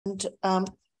And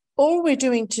all we're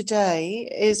doing today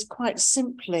is quite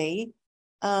simply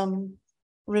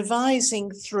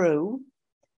revising through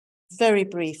very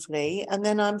briefly, and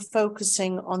then I'm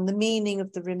focusing on the meaning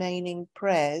of the remaining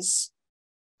prayers,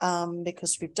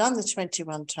 because we've done the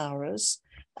 21 Taras,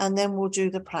 and then we'll do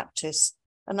the practice.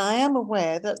 And I am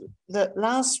aware that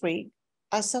last week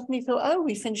I suddenly thought, oh,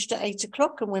 we finished at 8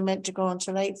 o'clock and we're meant to go on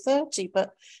till 8:30.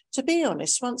 But to be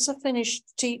honest, once I finished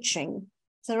teaching,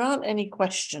 if there aren't any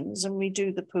questions and we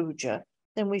do the puja,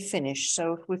 then we finish.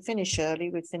 So if we finish early,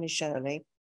 we finish early.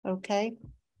 Okay.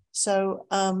 So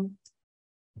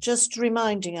just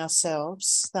reminding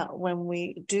ourselves that when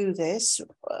we do this,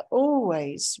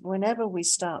 always, whenever we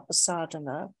start the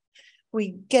sadhana, we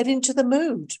get into the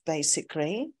mood,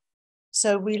 basically.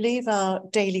 So we leave our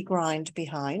daily grind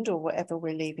behind, or whatever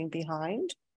we're leaving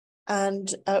behind,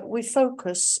 and we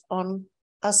focus on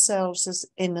ourselves as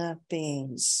inner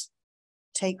beings.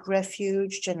 Take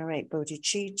refuge, generate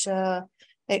bodhicitta,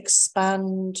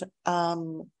 expand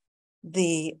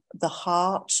the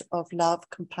heart of love,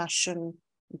 compassion,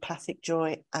 empathic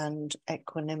joy, and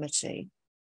equanimity.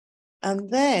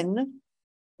 And then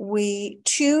we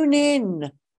tune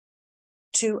in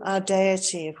to our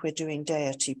deity if we're doing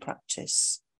deity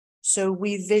practice. So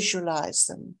we visualize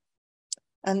them,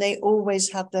 and they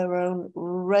always have their own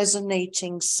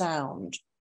resonating sound.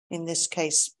 In this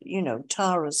case,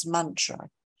 Tara's mantra.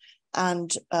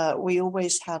 And we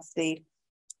always have the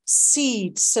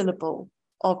seed syllable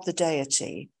of the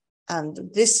deity. And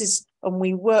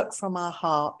we work from our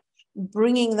heart,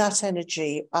 bringing that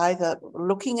energy, either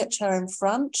looking at her in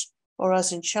front, or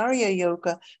as in Charya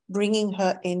yoga, bringing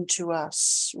her into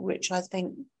us, which I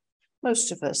think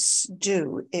most of us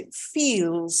do. It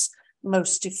feels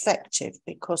most effective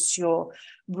because you're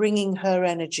bringing her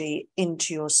energy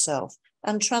into yourself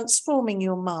and transforming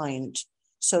your mind.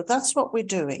 So that's what we're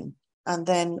doing. And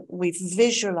then we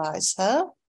visualize her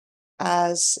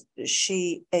as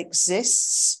she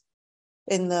exists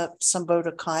in the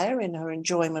Sambodhakaya, in her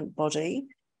enjoyment body,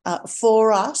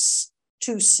 for us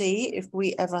to see if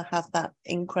we ever have that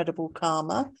incredible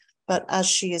karma, but as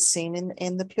she is seen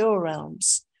in the pure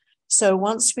realms. So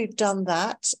once we've done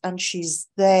that and she's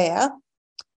there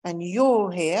and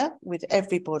you're here with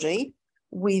everybody,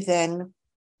 we then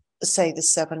say the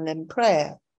 7-limb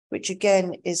prayer, which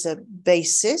again is a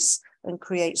basis and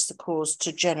creates the cause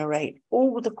to generate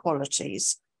all the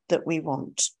qualities that we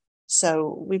want.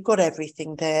 So we've got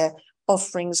everything there: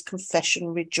 offerings, confession,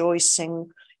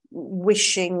 rejoicing,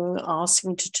 wishing,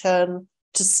 asking to turn,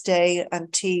 to stay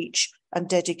and teach, and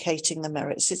dedicating the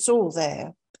merits. It's all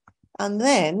there. And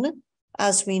then,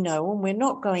 as we know, and we're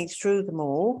not going through them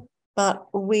all, but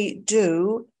we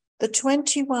do the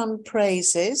 21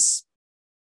 praises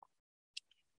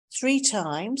 3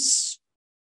 times,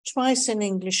 twice in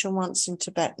English and once in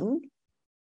Tibetan.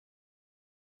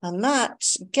 And that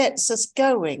gets us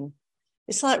going.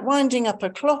 It's like winding up a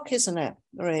clock, isn't it,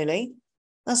 really?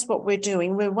 That's what we're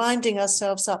doing. We're winding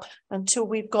ourselves up until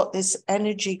we've got this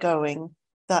energy going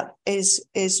that is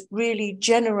really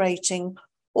generating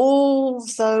all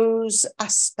those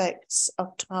aspects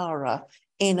of Tara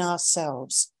in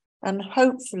ourselves. And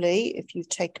hopefully, if you've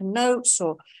taken notes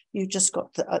or you've just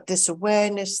got this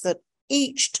awareness that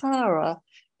each Tara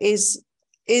is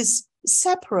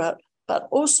separate, but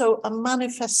also a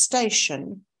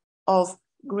manifestation of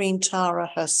Green Tara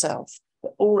herself,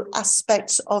 all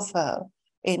aspects of her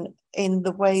in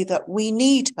the way that we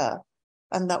need her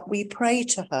and that we pray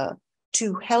to her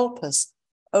to help us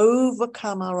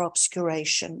overcome our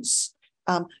obscurations,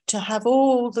 to have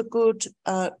all the good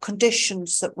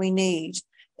conditions that we need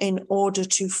in order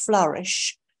to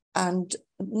flourish and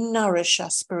nourish our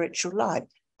spiritual life.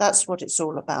 That's what it's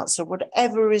all about. So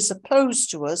whatever is opposed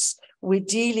to us, we're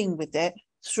dealing with it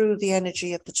through the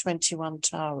energy of the 21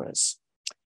 Taras.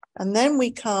 And then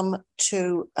we come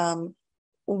to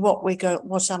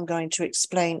what I'm going to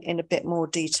explain in a bit more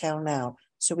detail now.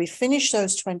 So we finish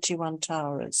those 21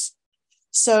 Taras.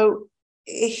 So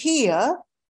here,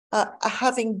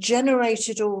 having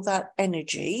generated all that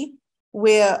energy,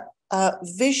 we're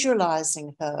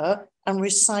visualizing her and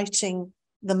reciting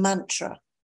the mantra.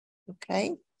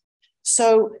 Okay,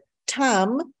 so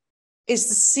Tam is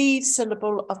the seed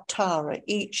syllable of Tara.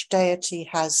 Each deity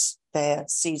has their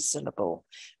seed syllable,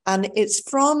 and it's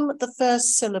from the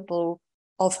first syllable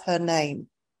of her name,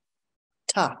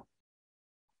 Ta.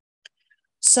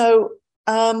 So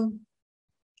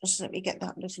just let me get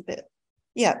that little bit.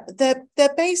 Yeah,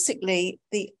 they're basically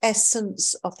the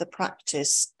essence of the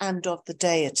practice and of the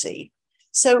deity.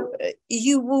 So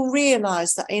you will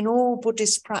realize that in all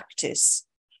Buddhist practice,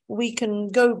 we can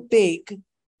go big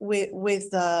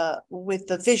with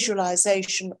the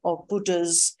visualization of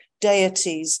Buddhas,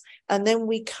 deities, and then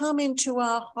we come into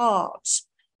our heart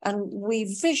and we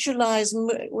visualize,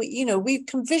 we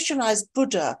can visualize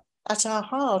Buddha at our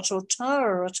heart, or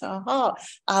Tara at our heart,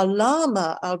 our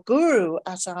Lama, our Guru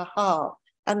at our heart,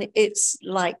 and it's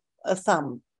like a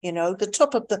thumb, the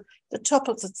top of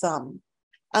the thumb.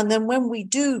 And then when we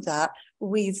do that,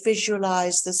 we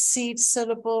visualize the seed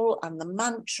syllable and the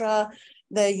mantra.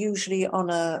 They're usually on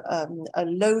a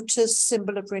lotus,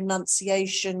 symbol of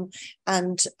renunciation,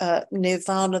 and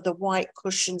nirvana, the white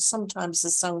cushion, sometimes the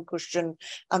sun cushion.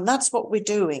 And that's what we're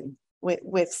doing.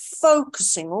 We're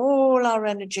focusing all our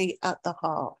energy at the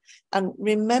heart. And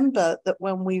remember that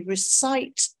when we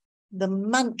recite the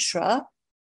mantra,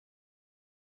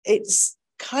 it's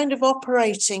kind of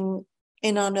operating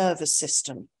in our nervous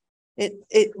system.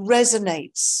 It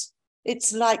resonates.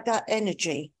 It's like that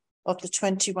energy of the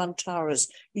 21 Taras.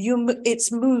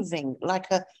 It's moving like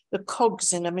the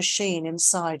cogs in a machine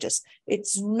inside us.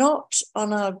 It's not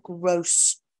on our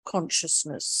gross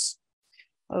consciousness.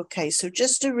 Okay, so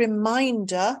just a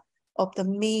reminder of the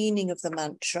meaning of the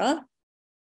mantra.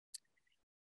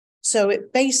 So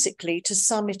it basically, to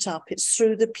sum it up, it's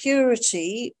through the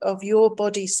purity of your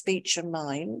body, speech, and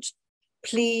mind.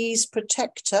 Please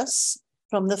protect us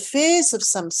from the fears of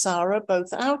samsara,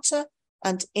 both outer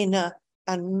and inner,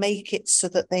 and make it so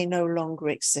that they no longer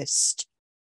exist.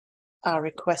 Our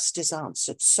request is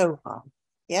answered. Soham.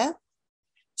 Yeah?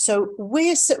 So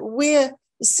we're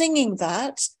singing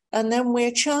that, and then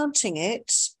we're chanting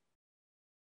it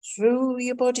through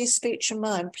your body, speech, and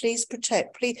mind. Please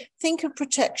protect. Please think of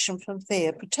protection from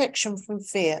fear, protection from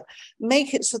fear.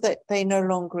 Make it so that they no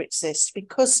longer exist,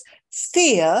 because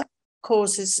fear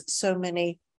causes so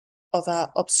many of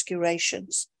our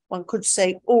obscurations. One could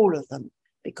say all of them,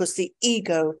 because the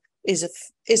ego is a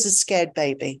scared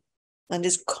baby and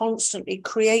is constantly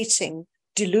creating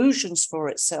delusions for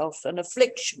itself and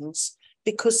afflictions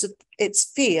because of its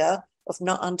fear of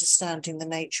not understanding the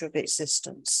nature of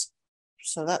existence.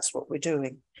 So that's what we're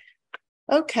doing.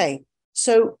 Okay,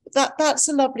 so that's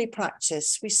a lovely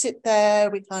practice. We sit there,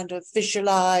 we kind of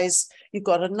visualize. You've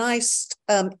got a nice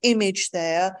image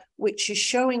there, which is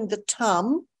showing the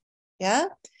tum, yeah?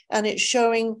 And it's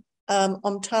showing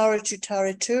Om Tara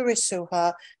Tutara Turi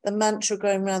Suha, the mantra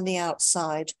going around the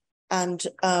outside. And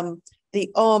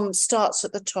the Om starts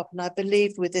at the top. And I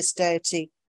believe with this deity,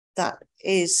 that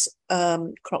is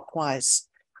clockwise.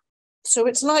 So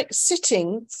it's like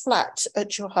sitting flat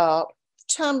at your heart,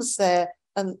 Tam's there,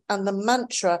 and the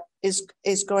mantra is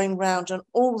going round and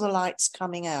all the light's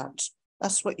coming out.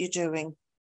 That's what you're doing.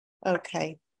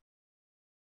 Okay.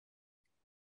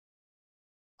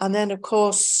 And then, of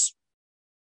course,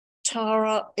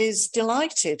 Tara is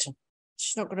delighted.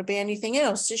 She's not going to be anything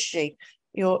else, is she?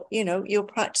 You're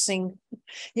practicing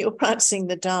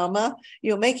the Dharma,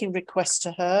 you're making requests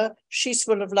to her, she's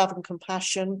full of love and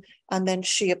compassion, and then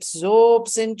she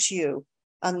absorbs into you,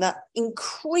 and that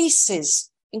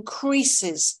increases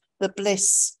the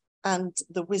bliss and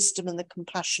the wisdom and the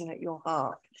compassion at your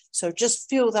heart. So just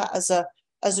feel that as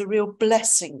a real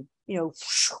blessing,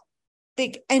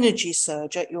 big energy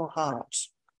surge at your heart.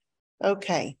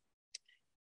 Okay.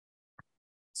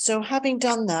 So having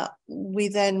done that, we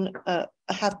then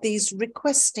have these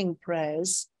requesting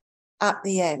prayers at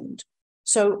the end.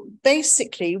 So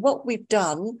basically what we've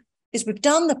done is we've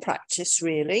done the practice,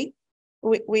 really.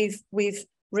 We've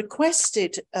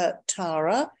requested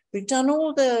Tara. We've done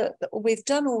all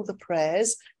the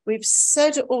prayers. We've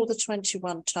said all the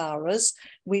 21 Taras.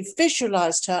 We've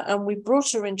visualized her and we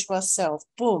brought her into ourselves.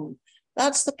 Boom.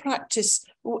 That's the practice.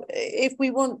 If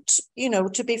we want,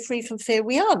 to be free from fear,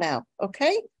 we are now,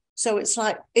 okay? So it's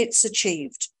like, it's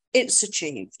achieved,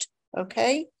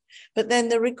 okay? But then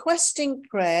the requesting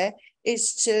prayer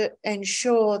is to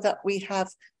ensure that we have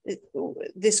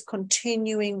this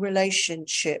continuing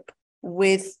relationship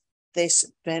with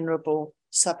this venerable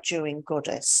subduing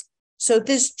goddess. So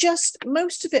there's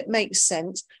most of it makes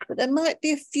sense, but there might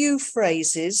be a few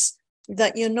phrases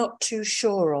that you're not too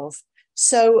sure of.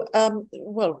 So,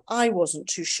 I wasn't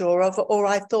too sure of, or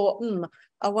I thought,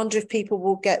 I wonder if people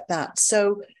will get that.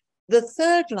 So the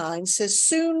third line says,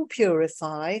 soon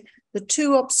purify the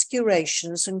two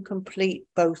obscurations and complete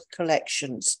both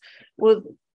collections. Well,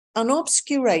 an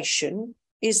obscuration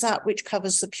is that which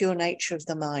covers the pure nature of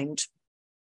the mind.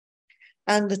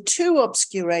 And the two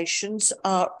obscurations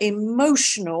are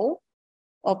emotional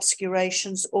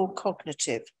obscurations or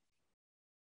cognitive.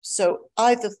 So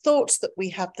either thoughts that we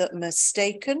have that are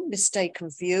mistaken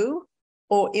view,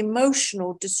 or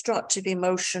destructive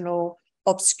emotional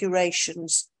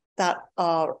obscurations that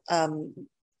are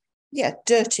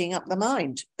dirtying up the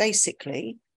mind,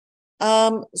 basically.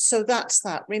 So that's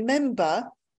that. Remember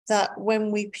that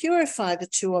when we purify the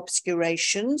two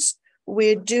obscurations,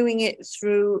 we're doing it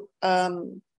through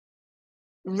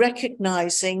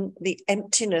recognizing the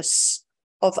emptiness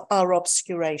of our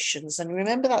obscurations. And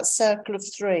remember that circle of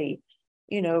three,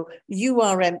 you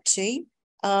are empty.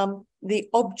 The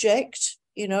object,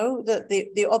 that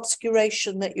the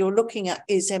obscuration that you're looking at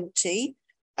is empty.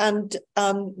 And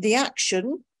the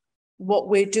action, what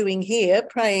we're doing here,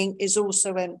 praying, is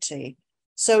also empty.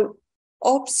 So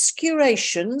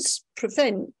obscurations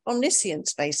prevent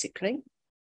omniscience, basically.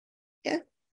 Yeah,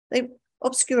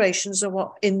 obscurations are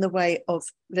what in the way of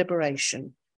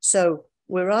liberation. So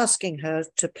we're asking her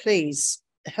to please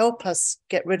help us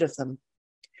get rid of them.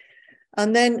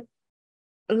 And then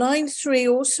line 3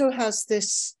 also has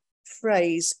this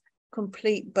phrase,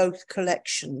 complete both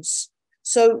collections.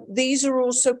 So these are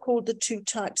also called the two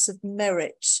types of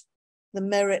merit. The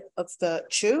merit of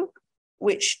virtue,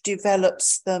 which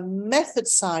develops the method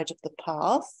side of the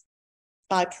path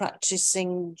by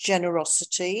practicing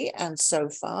generosity and so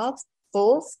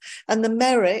forth, and the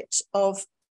merit of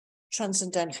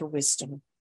transcendental wisdom,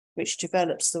 which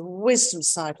develops the wisdom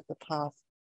side of the path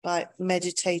by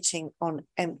meditating on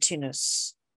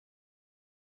emptiness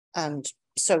and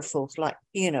so forth, like,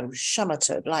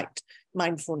 shamatha, like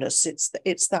mindfulness.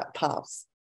 It's that path.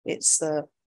 It's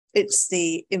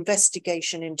the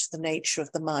investigation into the nature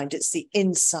of the mind. It's the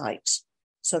insight.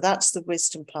 So that's the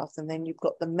wisdom path. And then you've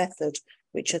got the method,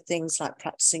 which are things like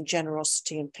practicing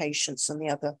generosity and patience and the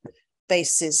other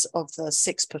bases of the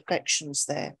 6 perfections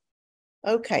there.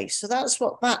 Okay, so that's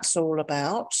what that's all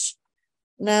about.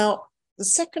 Now, the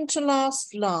second to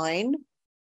last line,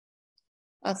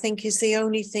 I think, is the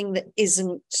only thing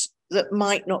that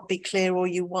might not be clear, or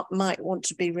you might want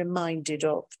to be reminded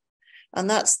of. And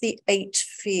that's the 8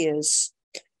 fears.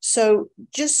 So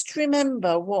just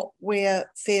remember what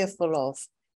we're fearful of,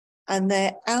 and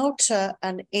they're outer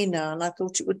and inner. And I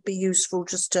thought it would be useful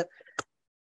just to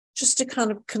kind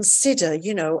of consider,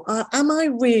 am I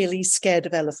really scared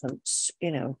of elephants?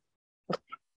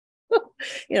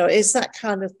 It's that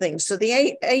kind of thing. So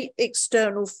the eight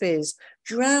external fears: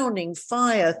 drowning,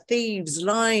 fire, thieves,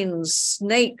 lions,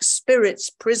 snakes, spirits,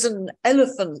 prison,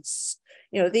 elephants.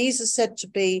 These are said to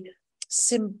be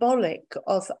symbolic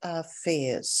of our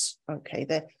fears. Okay,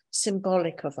 they're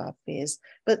symbolic of our fears,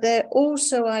 but they're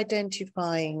also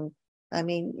identifying,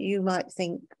 you might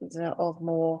think of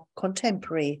more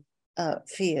contemporary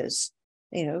fears,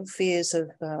 fears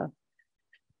of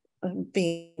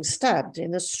being stabbed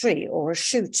in the street, or a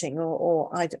shooting,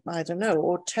 or I don't know,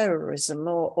 or terrorism,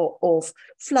 or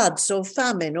floods, or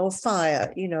famine, or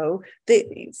fire.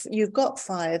 You've got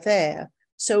fire there.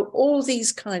 So all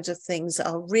these kinds of things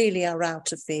are really our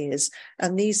outer fears,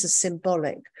 and these are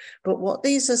symbolic. But what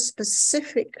these are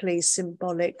specifically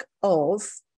symbolic of,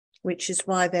 which is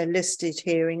why they're listed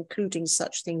here, including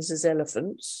such things as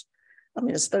elephants.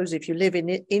 I suppose if you live in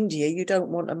India, you don't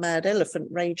want a mad elephant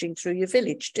raging through your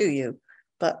village, do you?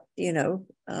 But,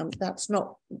 that's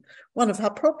not one of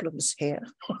our problems here.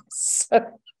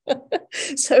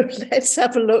 So let's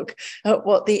have a look at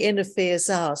what the inner fears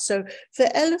are. So for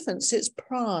elephants, it's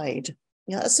pride.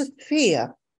 That's a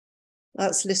fear.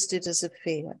 That's listed as a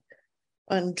fear.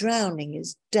 And drowning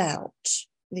is doubt.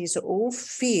 These are all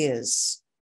fears.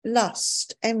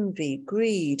 Lust, envy,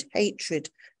 greed, hatred,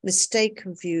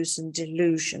 mistaken views, and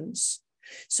delusions.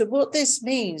 So what this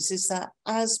means is that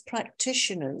as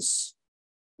practitioners,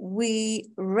 we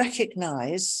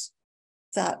recognize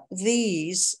that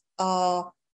these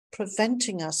are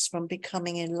preventing us from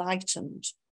becoming enlightened.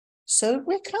 So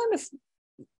we're kind of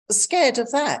scared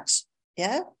of that,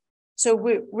 yeah? So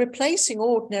we're replacing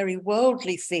ordinary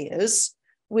worldly fears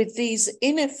with these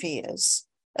inner fears.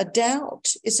 A doubt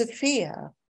is a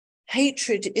fear.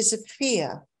 Hatred is a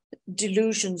fear.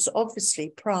 Delusions, obviously,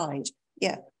 pride.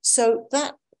 Yeah, so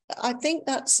I think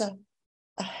that's a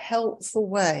helpful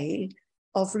way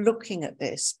of looking at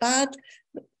this.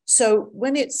 So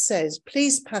when it says,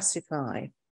 please pacify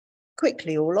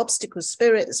quickly all obstacles,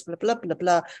 spirits, blah, blah, blah,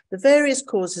 blah, the various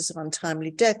causes of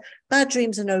untimely death, bad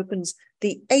dreams and opens,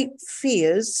 the 8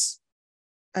 fears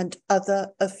and other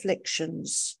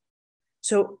afflictions.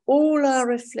 So all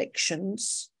our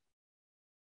afflictions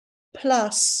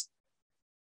plus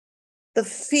the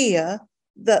fear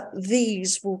that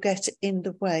these will get in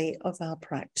the way of our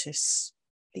practice,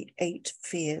 the 8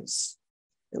 fears,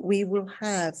 that we will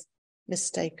have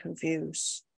mistaken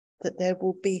views, that there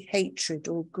will be hatred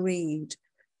or greed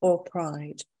or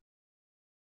pride.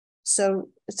 So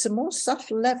it's a more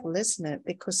subtle level, isn't it?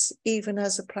 Because even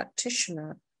as a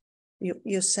practitioner,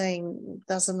 you're saying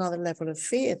there's another level of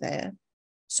fear there.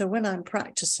 So when I'm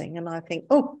practicing and I think,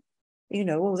 oh,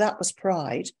 that was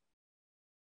pride.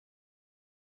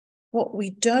 What we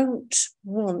don't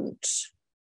want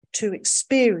to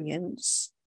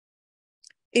experience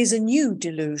is a new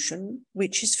delusion,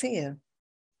 which is fear.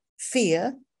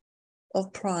 Fear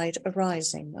of pride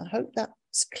arising. I hope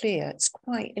that's clear. It's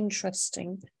quite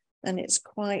interesting and it's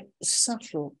quite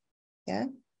subtle. Yeah.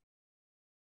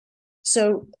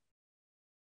 So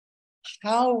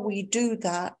how we do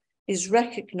that is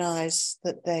recognize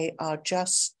that they are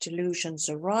just delusions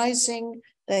arising.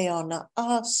 They are not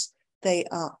us. They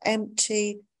are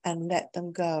empty, and let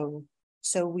them go.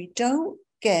 So we don't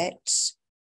get,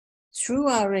 through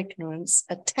our ignorance,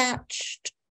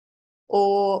 attached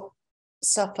or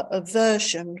suffer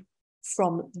aversion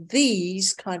from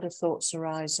these kind of thoughts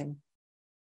arising.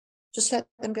 Just let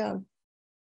them go.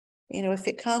 If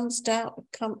it comes, doubt,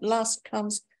 lust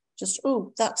comes, just,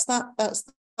 oh, that's that,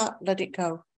 let it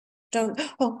go. Don't,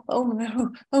 oh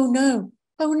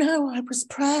no, I was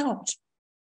proud.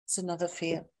 It's another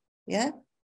fear, yeah?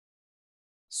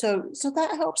 So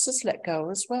that helps us let go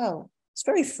as well. It's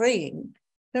very freeing,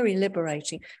 very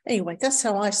liberating. Anyway, that's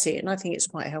how I see it, and I think it's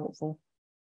quite helpful.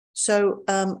 So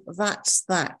that's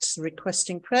that,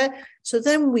 requesting prayer. So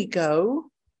then we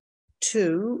go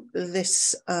to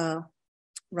this,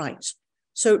 right.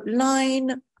 So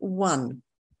line 1.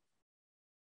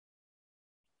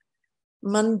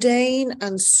 Mundane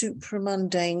and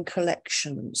supramundane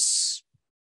collections.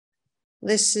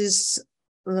 This is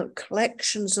the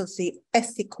collections of the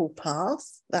ethical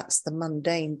path. That's the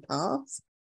mundane path,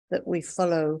 that we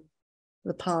follow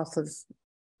the path of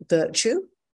virtue,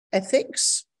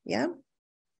 ethics, yeah?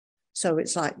 So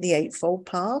it's like the Eightfold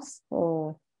Path,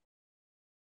 or,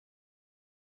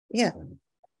 yeah,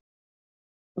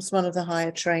 it's one of the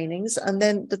higher trainings. And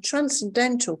then the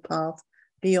transcendental path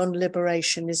beyond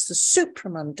liberation is the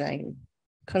supramundane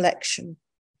collection.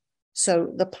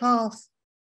 So the path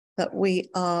that we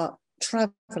are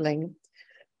traveling,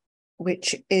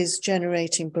 which is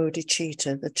generating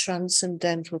bodhicitta, the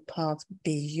transcendental path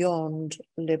beyond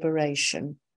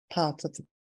liberation, path of the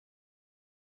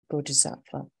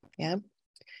bodhisattva. Yeah.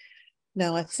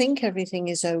 Now, I think everything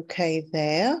is okay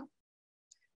there.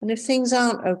 And if things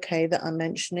aren't okay that I'm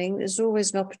mentioning, there's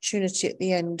always an opportunity at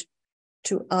the end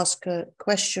to ask a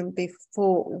question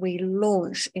before we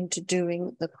launch into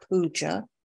doing the puja.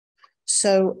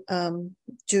 So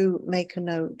do make a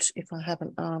note if I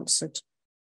haven't answered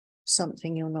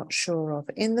something you're not sure of.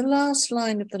 In the last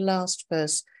line of the last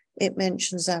verse, it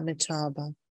mentions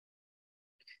Amitabha.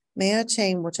 May I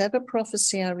attain whatever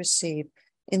prophecy I receive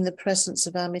in the presence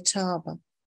of Amitabha,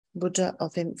 Buddha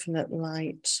of infinite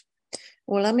light.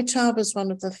 Well, Amitabha is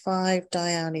one of the 5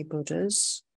 Dhyani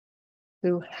Buddhas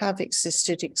who have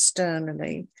existed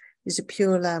externally. He's a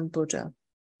Pure Land Buddha.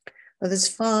 Well, there's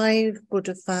 5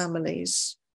 Buddha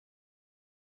families.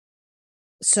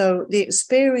 So the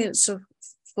experience of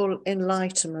full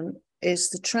enlightenment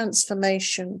is the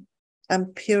transformation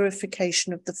and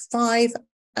purification of the 5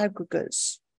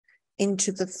 aggregates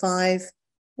into the 5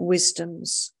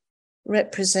 wisdoms,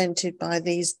 represented by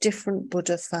these different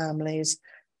Buddha families: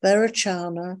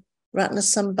 Vairocana,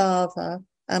 Ratnasambhava,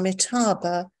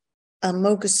 Amitabha,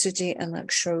 Amoghasiddhi, and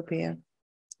Akshobhya.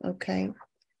 Okay,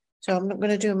 so I'm not going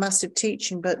to do a massive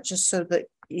teaching, but just so that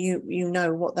you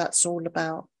know what that's all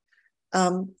about.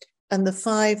 And the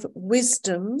 5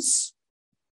 wisdoms,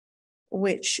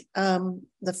 which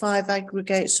the 5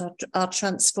 aggregates are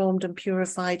transformed and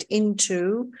purified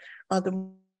into, are the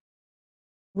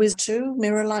wisdom,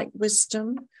 mirror-like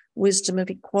wisdom, wisdom of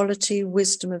equality,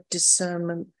 wisdom of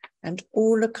discernment, and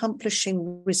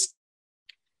all-accomplishing wisdom,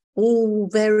 all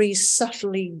very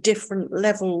subtly different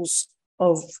levels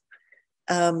of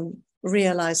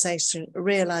realization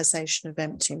of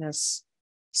emptiness.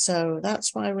 So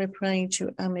that's why we're praying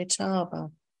to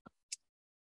Amitabha.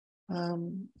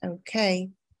 Okay.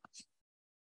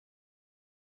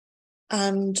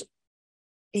 And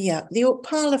yeah, the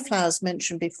Upala flowers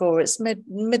mentioned before, it's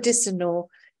medicinal.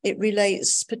 It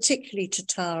relates particularly to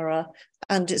Tara,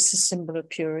 and it's a symbol of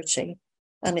purity.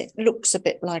 And it looks a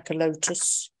bit like a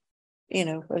lotus,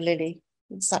 a lily.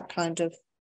 It's that kind of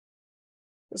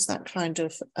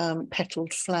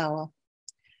petaled flower.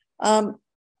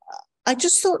 I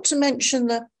just thought to mention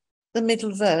the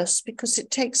middle verse because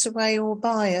it takes away all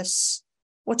bias.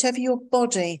 Whatever your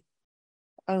body,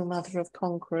 O Mother of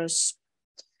Conquerors,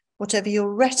 whatever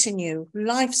your retinue,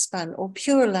 lifespan, or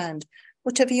pure land,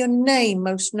 whatever your name,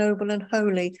 most noble and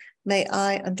holy, may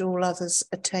I and all others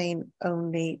attain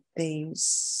only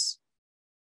these.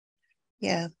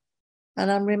 Yeah, And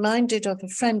I'm reminded of a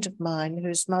friend of mine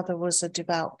whose mother was a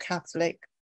devout Catholic.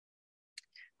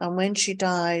 And when she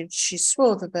died, she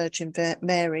swore the Virgin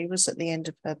Mary was at the end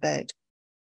of her bed.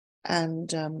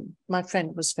 And my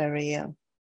friend was very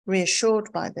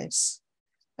reassured by this.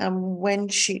 And when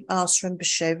she asked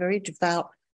Rinpoche, very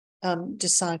devout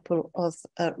disciple of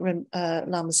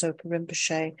Lama Zopa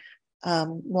Rinpoche,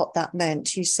 what that meant,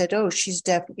 he said, oh, she's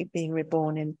definitely being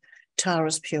reborn in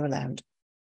Tara's Pure Land.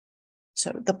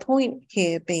 So the point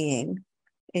here being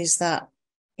is that,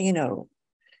 you know,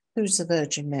 who's the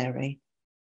Virgin Mary?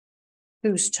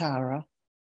 Who's Tara?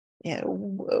 Yeah,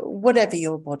 whatever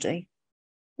your body,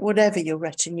 whatever your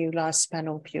retinue,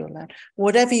 lifespan, or Pure Land,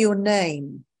 whatever your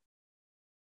name.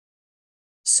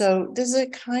 So there's a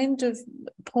kind of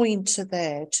pointer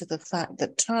there to the fact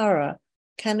that Tara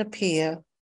can appear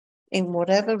in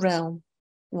whatever realm,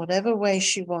 whatever way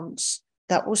she wants,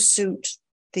 that will suit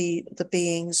the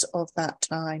beings of that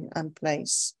time and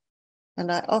place. And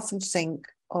I often think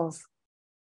of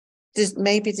this,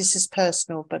 maybe this is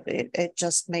personal, but it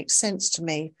just makes sense to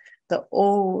me that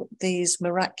all these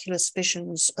miraculous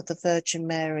visions of the Virgin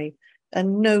Mary are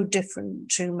no different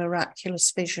to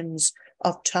miraculous visions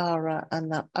of Tara,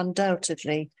 and that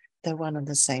undoubtedly they're one and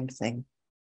the same thing.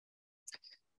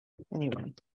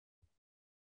 Anyway,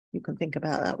 you can think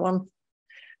about that one.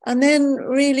 And then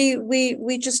really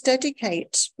we just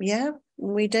dedicate,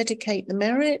 we dedicate the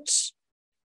merit.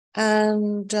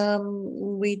 And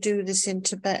we do this in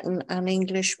Tibetan and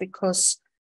English because,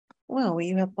 well,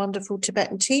 you have wonderful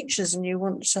Tibetan teachers and you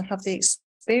want to have the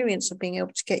experience of being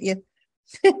able to get your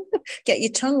get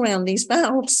your tongue around these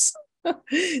vowels.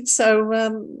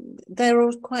 So they're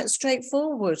all quite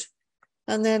straightforward.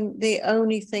 And then the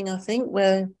only thing I think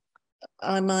where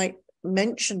I might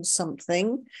mention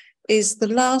something is the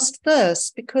last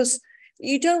verse, because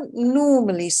you don't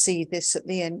normally see this at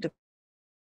the end of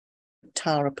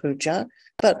Tara Puja,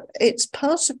 but it's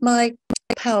part of my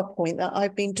PowerPoint that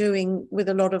I've been doing with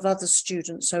a lot of other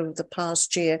students over the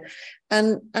past year.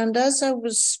 And as I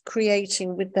was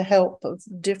creating with the help of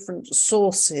different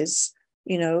sources,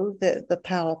 you know, the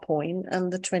PowerPoint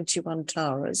and the 21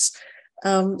 Taras,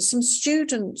 some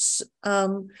students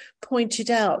pointed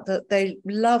out that they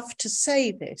love to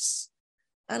say this.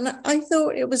 And I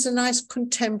thought it was a nice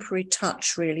contemporary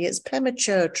touch, really. It's Pema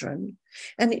Chodron,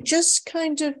 and it just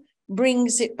kind of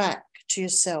brings it back to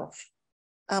yourself,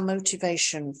 our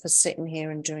motivation for sitting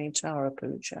here and doing Tara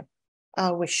Puja,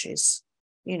 our wishes.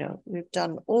 You know, we've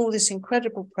done all this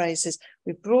incredible praises,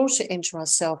 we've brought it into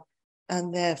ourselves,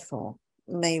 and therefore,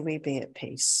 may we be at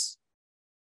peace.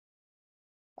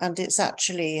 And it's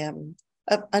actually an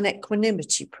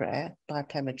equanimity prayer by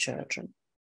Pema Chodron.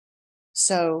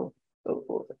 So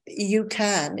you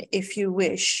can, if you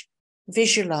wish,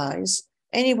 visualize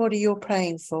anybody you're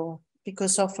praying for,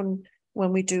 because often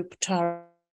when we do Tara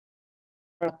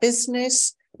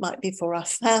business, it might be for our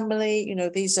family, you know,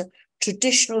 these are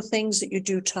traditional things that you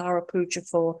do Tara Puja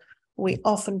for. We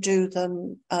often do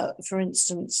them, for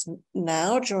instance,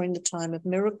 now during the time of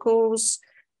miracles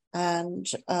and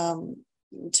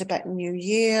Tibetan New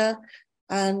Year.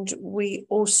 And we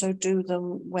also do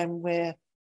them when we're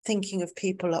thinking of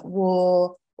people at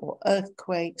war or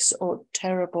earthquakes or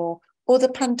terrible, or the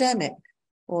pandemic,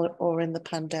 or in the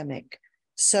pandemic.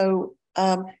 So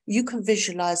you can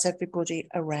visualize everybody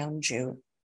around you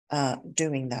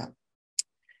doing that.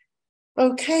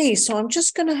 Okay, so I'm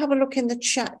just going to have a look in the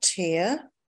chat here.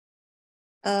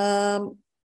 All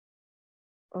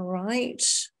right.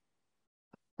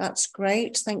 That's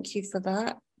great. Thank you for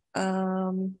that.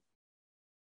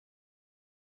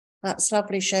 That's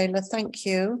lovely, Shayla. Thank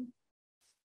you.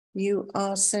 You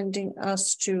are sending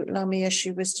us to Lama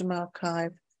Yeshe Wisdom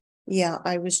Archive. Yeah,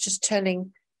 I was just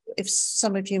telling, if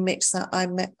some of you mixed that,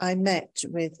 I met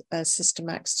with Sister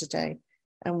Max today,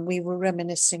 and we were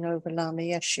reminiscing over Lama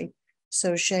Yeshe.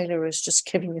 So Shayla is just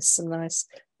giving us some nice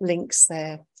links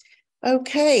there.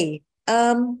 Okay,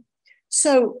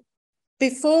 so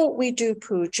before we do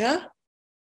puja,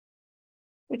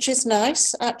 which is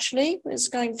nice, actually, it's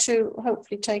going to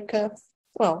hopefully take it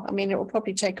will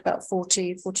probably take about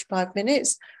 40, 45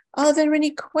 minutes. Are there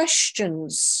any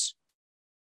questions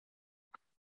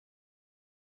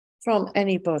from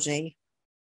anybody?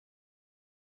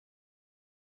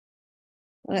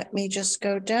 Let me just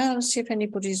go down and see if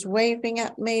anybody's waving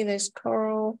at me. There's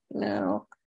Coral, no,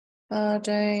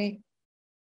 Ade.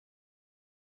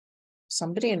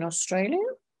 Somebody in Australia?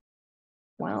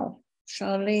 Wow,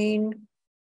 Charlene.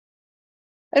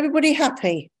 Everybody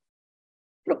happy?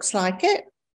 Looks like it.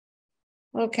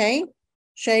 Okay.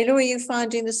 Shayla, are you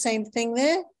finding the same thing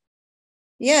there?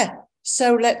 Yeah.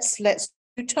 So let's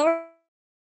do Tara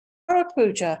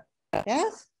Puja. Yeah?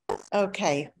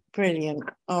 Okay, brilliant.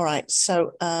 All right,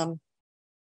 so and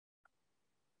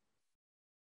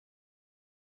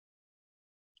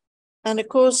of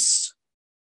course,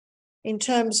 in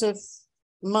terms of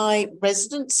my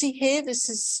residency here, this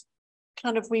is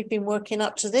kind of, we've been working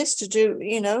up to this to do,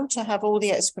 to have all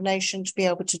the explanation, to be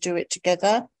able to do it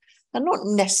together, and not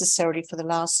necessarily for the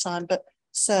last time, but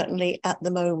certainly at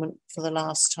the moment for the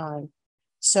last time.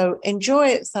 So enjoy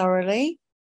it thoroughly.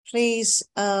 Please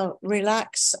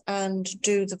relax and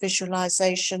do the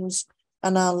visualizations,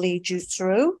 and I'll lead you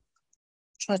through.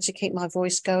 Try to keep my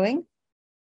voice going.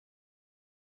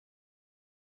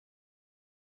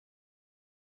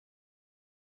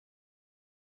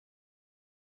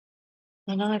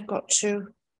 And I've got to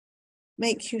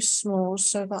make you small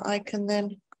so that I can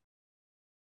then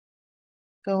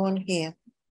go on here.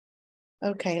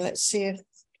 Okay, let's see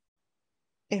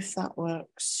if that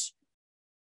works.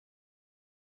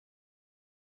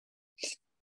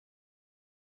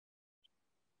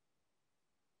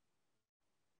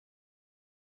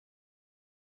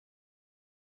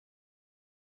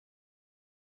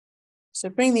 So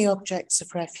bring the objects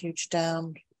of refuge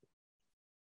down.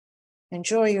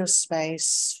 Enjoy your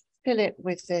space. Fill it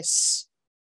with this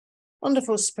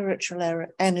wonderful spiritual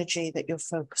energy that you're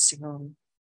focusing on.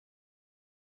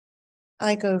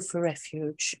 I go for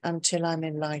refuge until I'm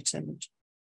enlightened.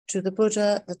 To the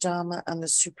Buddha, the Dharma, and the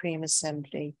Supreme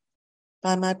Assembly.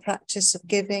 By my practice of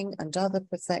giving and other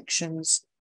perfections,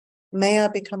 may I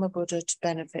become a Buddha to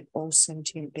benefit all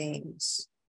sentient beings.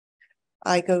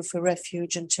 I go for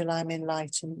refuge until I'm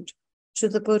enlightened. To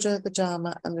the Buddha, the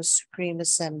Dharma, and the Supreme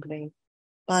Assembly.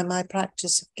 By my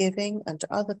practice of giving and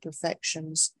other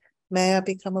perfections, may I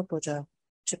become a Buddha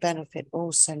to benefit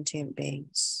all sentient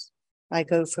beings. I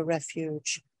go for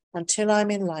refuge until I'm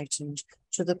enlightened.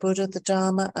 To the Buddha, the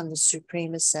Dharma, and the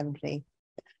Supreme Assembly.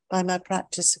 By my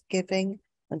practice of giving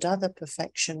and other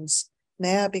perfections,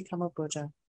 may I become a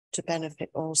Buddha to benefit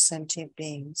all sentient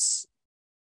beings.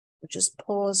 We'll just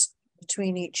pause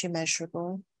between each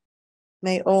immeasurable.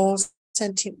 May all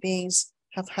sentient beings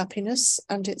have happiness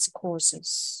and its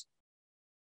causes.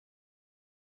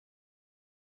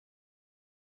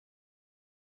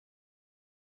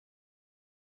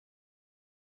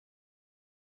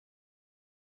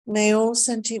 May all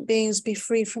sentient beings be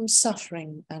free from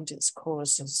suffering and its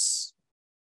causes.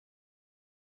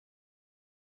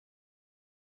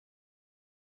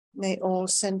 May all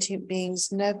sentient beings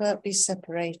never be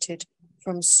separated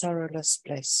from sorrowless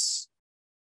bliss.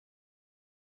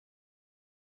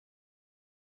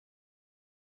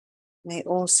 May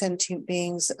all sentient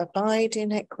beings abide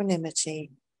in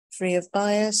equanimity, free of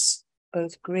bias,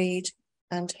 both greed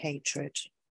and hatred.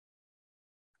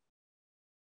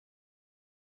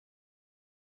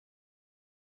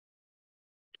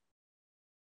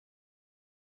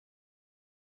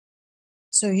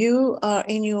 So you are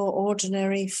in your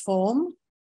ordinary form.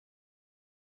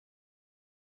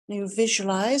 You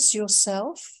visualize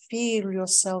yourself, feel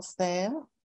yourself there,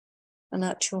 and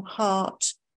at your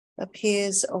heart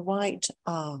appears a white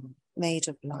arm made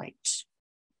of light.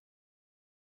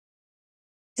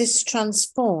 This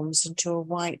transforms into a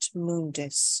white moon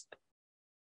disk.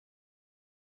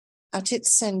 At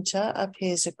its center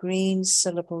appears a green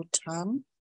syllable tam,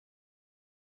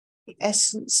 the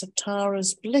essence of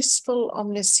Tara's blissful,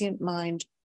 omniscient mind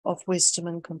of wisdom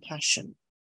and compassion.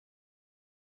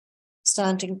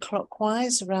 Standing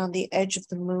clockwise around the edge of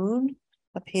the moon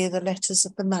appear the letters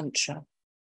of the mantra,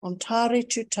 Ontari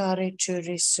Tutari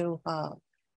Turi Suha,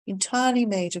 entirely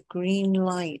made of green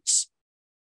light,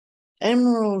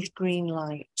 emerald green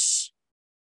light.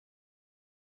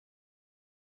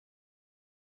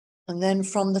 And then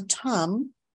from the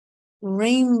tam,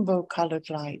 rainbow-colored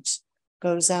light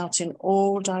goes out in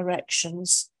all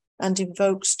directions and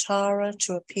invokes Tara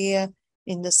to appear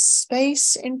in the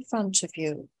space in front of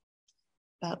you,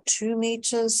 about 2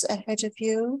 meters ahead of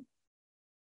you,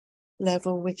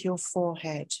 level with your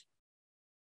forehead,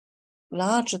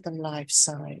 larger than life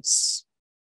size.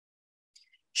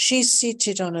 She's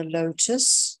seated on a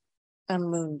lotus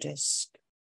and moon disk.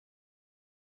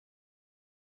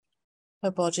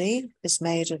 Her body is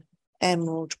made of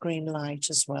emerald green light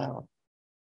as well.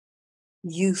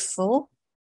 Youthful,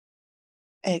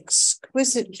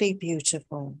 exquisitely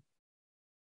beautiful.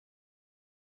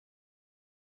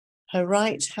 Her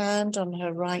right hand on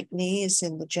her right knee is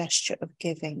in the gesture of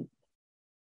giving.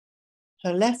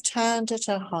 Her left hand at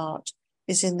her heart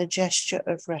is in the gesture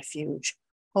of refuge,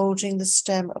 holding the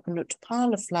stem of an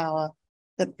utpala flower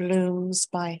that blooms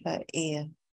by her ear.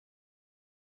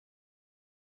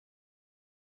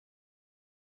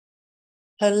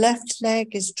 Her left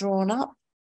leg is drawn up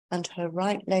and her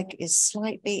right leg is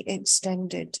slightly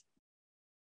extended.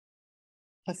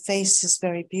 Her face is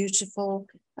very beautiful,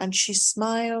 and she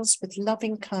smiles with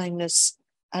loving kindness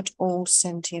at all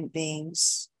sentient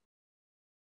beings.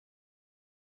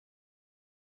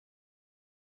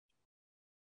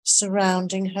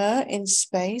 Surrounding her in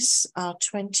space are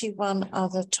 21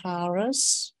 other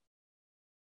Taras.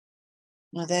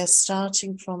 Now they're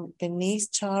starting from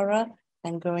beneath Tara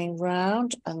and going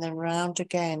round and then round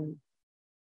again.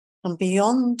 And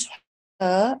beyond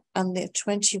her and the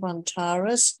 21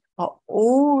 Taras are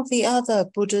all the other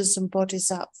Buddhas and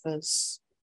Bodhisattvas.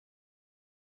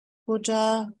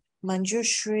 Buddha,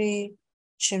 Manjushri,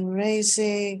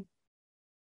 Chinrezi,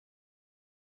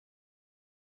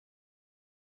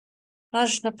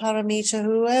 Prajnaparamita,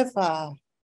 whoever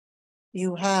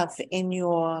you have in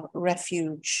your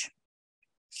refuge.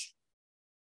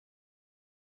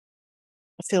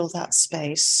 Fill that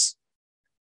space.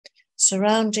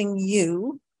 Surrounding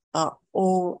you are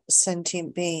all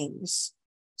sentient beings.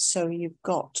 So you've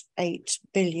got 8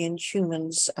 billion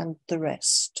humans and the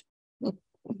rest.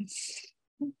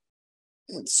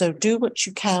 So do what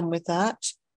you can with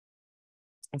that.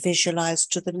 Visualize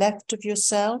to the left of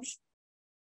yourself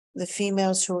the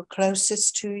females who are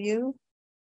closest to you,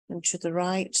 and to the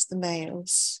right, the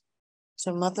males.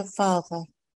 So mother, father,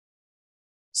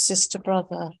 sister,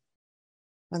 brother,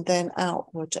 and then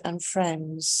outward, and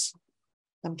friends,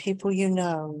 and people you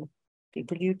know,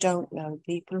 people you don't know,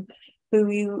 people who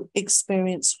you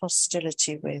experience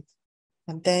hostility with.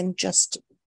 And then just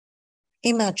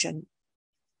imagine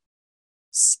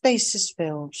space is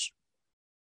filled.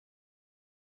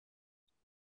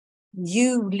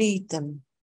 You lead them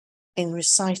in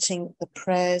reciting the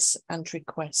prayers and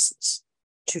requests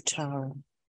to Tara.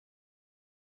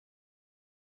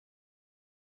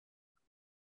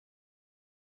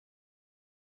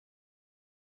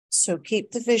 So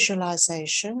keep the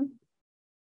visualization,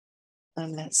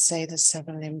 and let's say the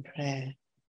 7-limb prayer.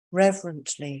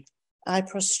 Reverently, I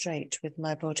prostrate with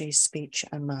my body, speech,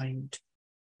 and mind,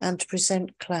 and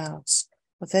present clouds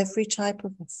of every type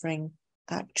of offering,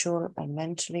 actual and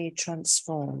mentally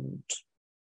transformed.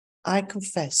 I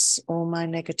confess all my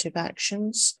negative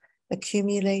actions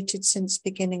accumulated since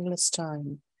beginningless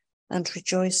time, and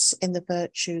rejoice in the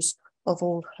virtues of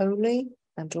all holy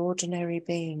and ordinary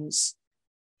beings.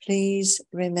 Please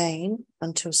remain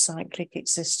until cyclic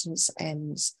existence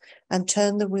ends, and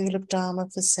turn the wheel of Dharma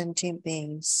for sentient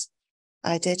beings.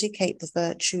 I dedicate the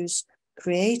virtues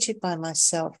created by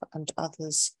myself and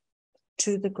others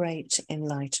to the great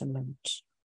enlightenment.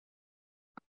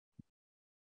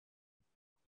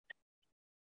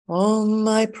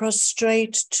 I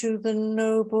prostrate to the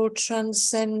noble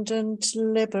transcendent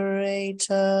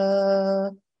liberator.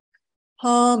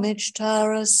 Homage,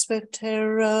 Tara, swift,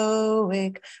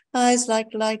 heroic, eyes like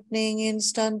lightning,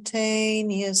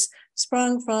 instantaneous,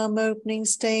 sprung from opening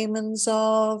stamens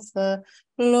of the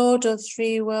Lord of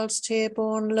 3 worlds,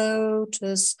 tear-born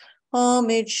lotus.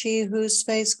 Homage, she whose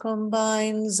face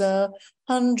combines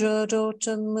 100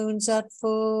 autumn moons at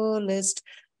fullest,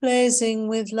 blazing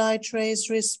with light rays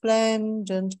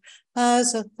resplendent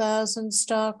as 1,000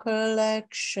 star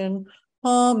collection.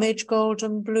 Homage,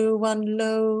 golden blue, one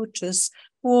lotus,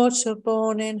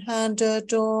 water-born in hand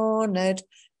adorned,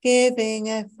 giving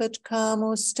effort, calm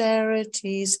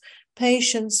austerities,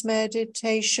 patience,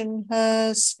 meditation,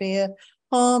 her sphere.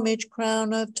 Homage,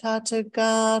 crown of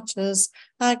Tathagatas,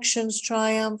 actions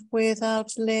triumph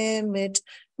without limit,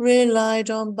 relied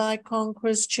on by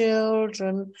conquerors'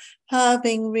 children,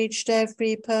 having reached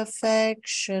every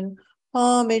perfection.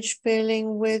 Homage,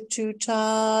 filling with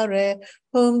Tutare,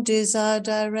 whom desire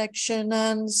direction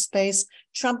and space,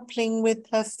 trampling with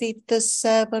her feet the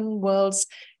 7 worlds,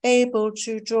 able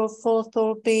to draw forth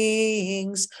all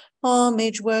beings.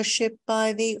 Homage, worshipped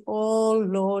by the all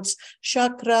lords,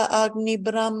 Chakra, Agni,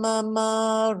 Brahma,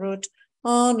 Marut,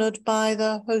 honored by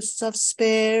the hosts of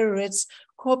spirits,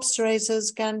 corpse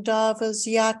raisers, Gandharvas,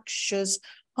 Yakshas.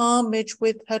 Homage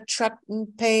with her Tratan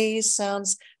pay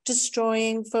sounds,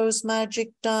 destroying foes'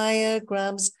 magic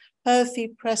diagrams. Her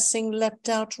feet pressing leapt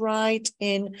out right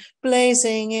in,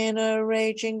 blazing in a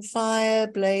raging fire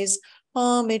blaze.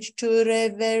 Homage to Re,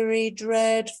 very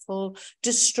dreadful,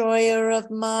 destroyer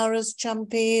of Mara's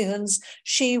champions,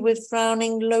 she with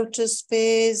frowning lotus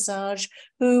visage,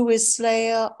 who is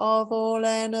slayer of all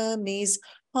enemies.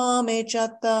 Homage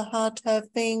at the heart, her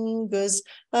fingers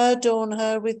adorn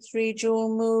her with 3 jewel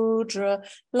mudra,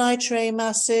 light ray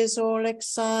masses all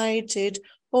excited,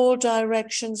 all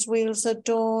directions wheels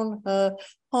adorn her.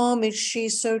 Homage, she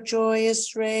so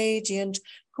joyous, radiant,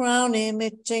 crown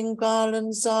emitting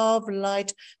garlands of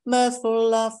light, mirthful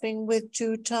laughing with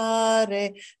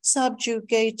tutare,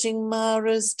 subjugating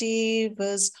Mara's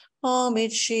divas,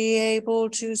 homage she able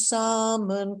to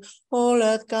summon all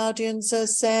earth guardians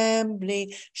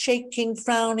assembly, shaking,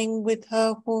 frowning with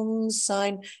her home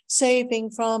sign,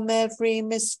 saving from every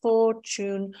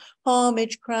misfortune,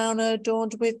 homage crown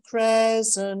adorned with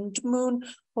crescent moon,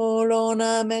 all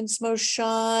ornaments most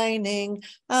shining,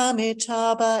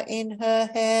 Amitabha in her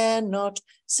hair knot,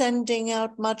 sending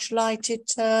out much light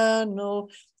eternal,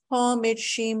 homage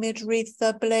she mid wreath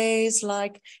ablaze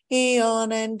like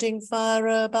eon ending fire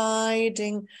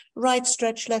abiding, right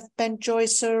stretch left bent joy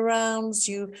surrounds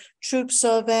you, troops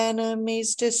of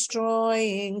enemies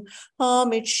destroying,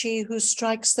 homage she who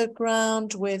strikes the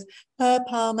ground with her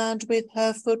palm and with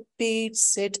her foot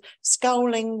beats it,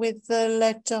 scowling with the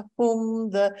letter whom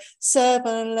the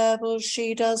 7 levels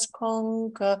she does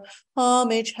conquer,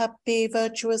 homage happy,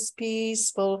 virtuous,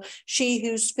 peaceful, she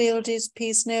whose field is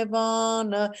peace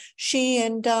nirvana, she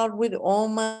endowed with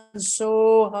Om and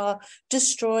Soha,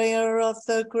 destroyer of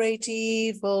the great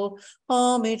evil,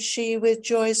 homage she with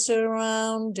joy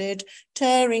surrounded,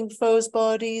 tearing foes'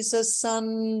 bodies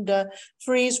asunder,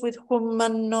 frees with Hum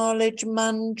and knowledge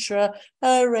mantra,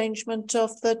 arrangement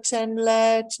of the 10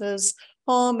 letters,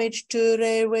 homage to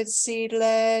Re with seed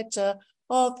letter,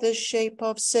 of the shape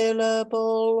of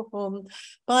syllable Hum,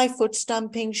 by foot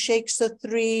stamping shakes the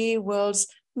 3 worlds,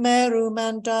 Meru,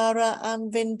 Mandara, and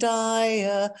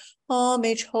Vindhya,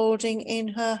 homage holding in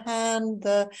her hand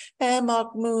the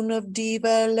hair-marked moon of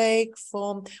Diva lake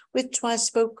form, with twice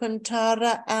spoken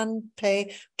Tara and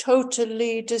Pe,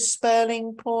 totally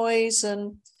dispelling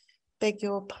poison. Beg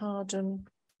your pardon.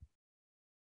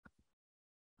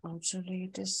 Totally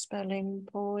dispelling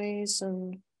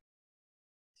poison.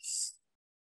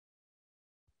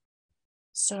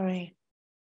 Sorry.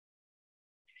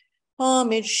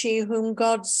 Homage she whom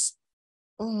gods,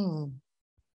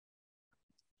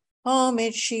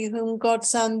 homage she whom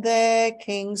gods and their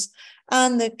kings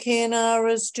and the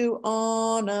kinnaras do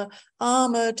honor,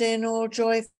 armored in all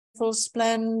joyful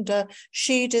splendor,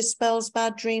 she dispels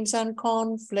bad dreams and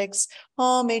conflicts,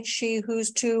 homage she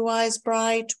whose 2 eyes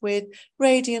bright with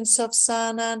radiance of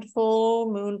sun and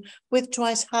full moon, with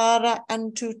twice Hara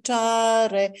and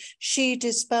Tutare, she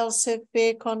dispels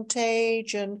severe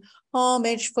contagion,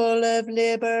 homage full of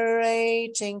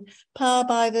liberating power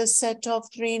by the set of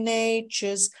 3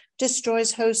 natures,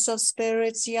 destroys hosts of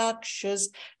spirits, yakshas,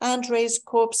 and raise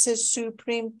corpses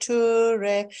supreme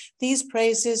ture. These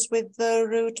praises with the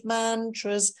root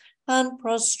mantras and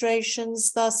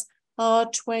prostrations thus are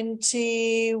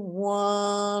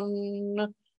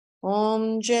 21.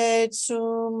 Om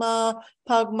Jetsuma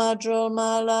Pagmadrol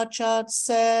Mala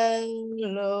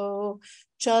Chatselo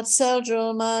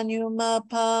Chatseldrol Manuma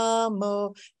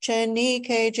Pamo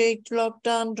Chenike Jig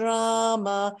Lokdan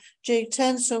Drama Jig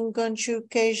Tensum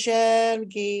Gunchuke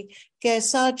Jelgi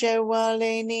Gesaje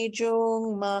Waleni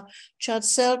Jungma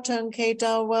Chatselton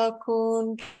Kedawa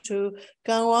Kuntu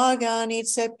Gawagani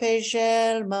Tsepe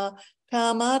Jelma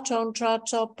Kamaton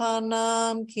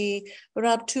Tratopanamki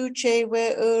Raptuche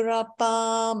we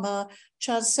Urapama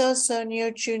Chaselson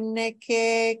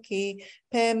Yochunekeki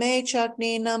Peme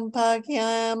Chakni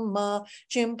Nampagyama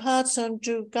Jimpatson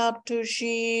to Gaptu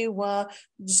Shiwa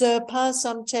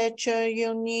Zerpasam Techa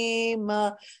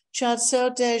Yunima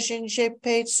Chatsel Dejin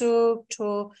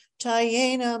Jepetsukto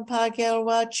Tayena Pagel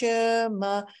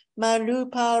Wachema Malu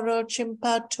Paro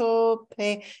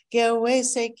Chimpatope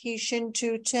Gewese Kishin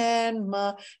to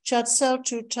Tenma Chatsel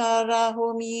to Tara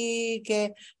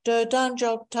Humige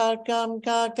Dodanjok Targam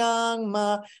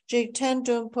Gagangma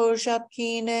Jigtendum Pojap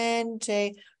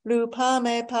Kinente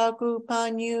Lupame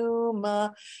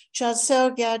Pagupanyuma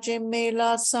Chatsel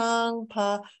Gajimela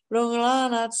Sangpa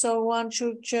Lunglana Tsowan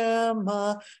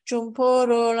Chukjama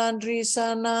Jumporo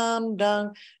Landrisa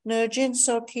Namdang Nerjin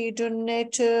Soki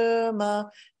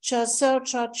Dunetuma Chasel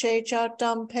Chache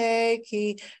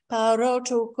Chatampeki Paro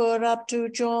Tukuraptu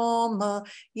Joma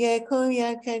Yeku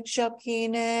Yekek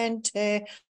Shakinente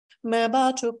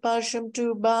Mebatu Pasham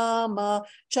to Bama,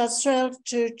 Chasrel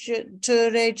to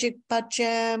Rejik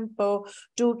Pachempo,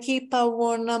 Dukipa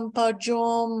Warnampa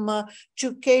Joma,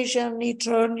 Chukeja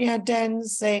Nitronia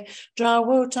Dense,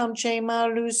 Drawutam Chema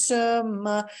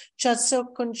Lusuma,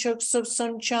 Chasokun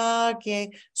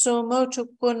Subsanchage,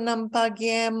 Somotukunampa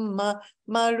Gemma,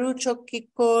 Malucho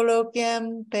Kikolo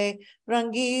Gempe,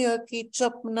 Rangia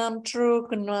Kitopnam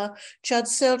Trukna,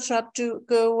 Chatsel Trap to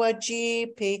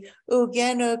Gowajipi,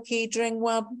 Ugeno Ki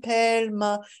Drengwam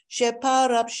Pelma,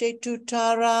 Sheparap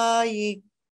Shetutarai,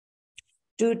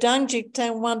 Du danjik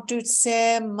ten wan du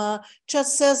sema,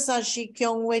 chasa sashi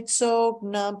kyong wet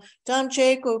sognam,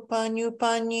 damche ku panyu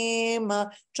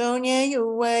panyema, jonye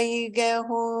yuwe yuge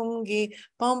humgi,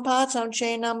 pompa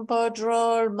tamche nam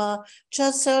podrolma,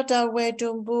 chasa da we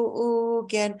dumbu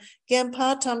ugen,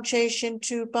 gempa tamche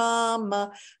shintu bama,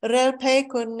 relpe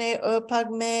kunne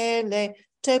opagmele,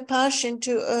 te pashin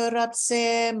tu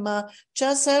urapsema,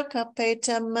 chasel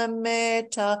kapeta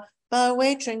mameta, ba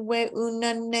we tring we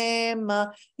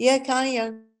unanema, ye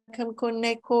kayang kam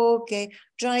kunne koke,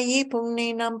 dry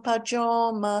pungni nam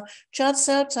pajoma,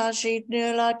 chatsel tashi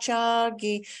nila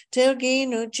chagi, tilgi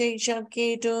nu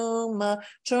chaki duma,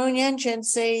 tronyan chen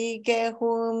se ge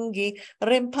hungi,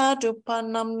 rimpadu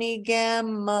panam ni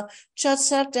gamma,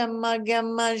 chatsel dema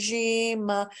gamma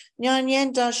jima,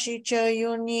 nyanyen dashi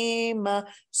chayunima,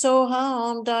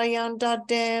 soha om dayanda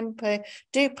dempe,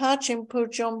 de pachim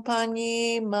pujom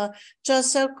panima,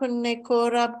 chasel kunne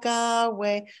korab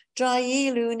gawe,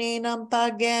 dry luni nam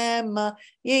pagema,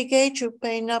 ye ge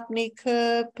chupe napni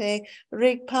kupe,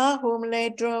 rig pahum le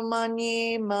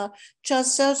dromanima,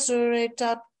 chasel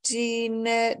suretap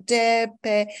dine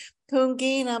depe,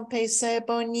 kunginam pe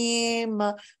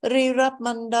sebonima, rirap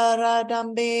mandara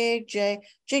dambeje,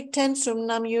 jiktensum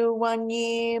nam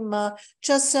yuwanyima,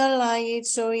 chasalai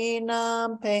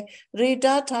soyinampe,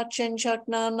 ridata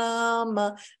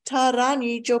chenchaknanama,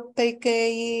 tarani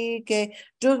jopekeike,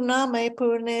 dugname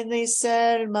purneni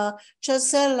selma,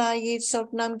 chasalai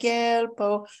soknam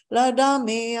gelpo,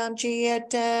 ladami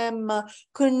amchietema,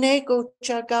 kunego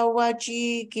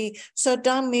chagawajiki,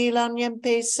 sodami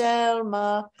lanyempe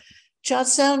selma,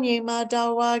 Chaselni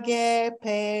madawage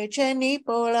pe cheni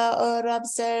pola orab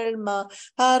selma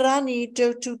harani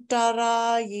do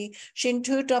tutarayi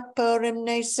shintuta perim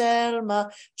ne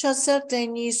selma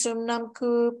chaselteni sumnam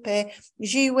kupe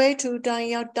jiwe tu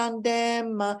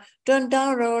dayatandema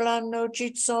dondarola no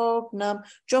jitsoknam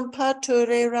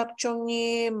jompature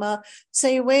rapchongima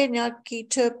sewe nyaki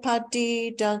te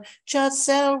padidang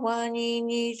chaselwani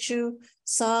nichu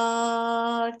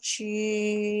sachig.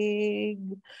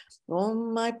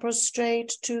 Om, I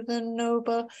prostrate to the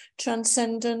noble,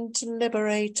 transcendent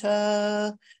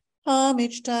liberator.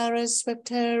 Homage, Tara, swift,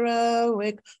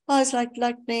 heroic, eyes like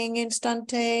lightning,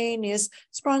 instantaneous,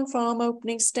 sprung from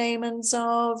opening stamens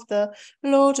of the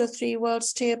Lord of three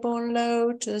worlds, tear-born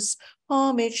lotus.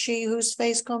 Homage, she whose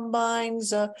face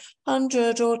combines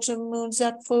 100 autumn moons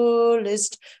at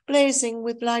fullest, blazing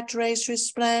with light rays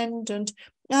resplendent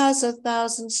as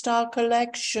 1,000-star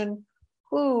collection.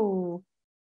 Ooh.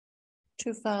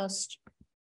 Too fast.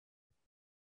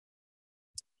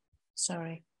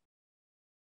 Sorry.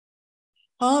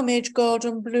 Homage,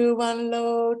 golden blue and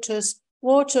lotus,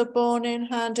 water-born in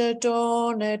hand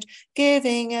adorned,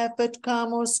 giving effort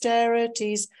calm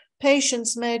austerities,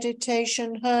 patience,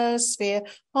 meditation, her sphere,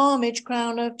 homage,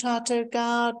 crown of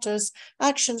Tathagatas,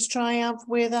 actions triumph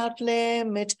without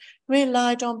limit,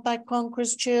 relied on by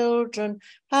conquerors' children,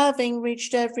 having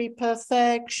reached every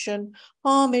perfection,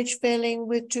 homage filling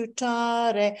with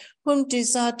tutare, whom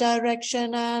desire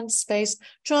direction and space,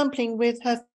 trampling with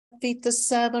her feet the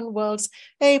seven worlds,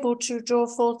 able to draw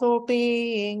forth all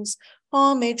beings,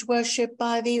 homage worshipped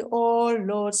by the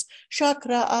all-lords,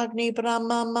 Chakra, Agni,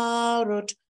 Brahma,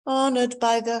 Marut, honored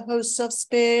by the hosts of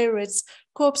spirits,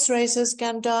 corpse raisers,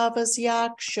 Gandharvas,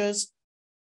 Yakshas,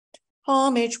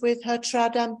 homage with her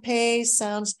trad and pay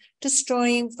sounds,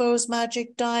 destroying foes'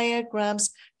 magic diagrams,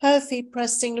 her feet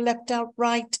pressing left out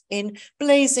right in,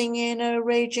 blazing in a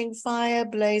raging fire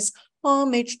blaze,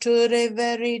 homage to the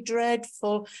very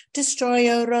dreadful,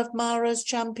 destroyer of Mara's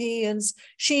champions,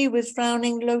 she with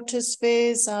frowning lotus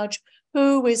visage,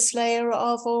 who is slayer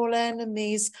of all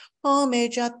enemies,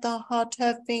 homage at the heart,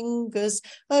 her fingers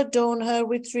adorn her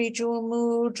with three-jewel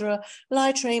mudra,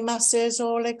 light ray masses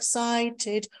all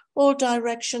excited, all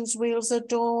directions wheels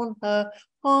adorn her,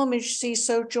 homage see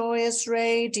so joyous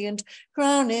radiant,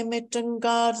 crown emitting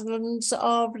garlands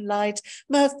of light,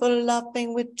 mirthful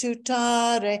laughing with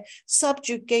tutare,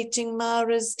 subjugating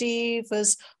Mara's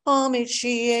divas, homage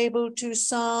she able to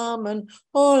summon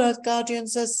all earth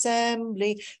guardians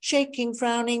assembly, shaking,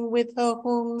 frowning with her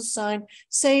home sign,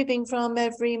 saving from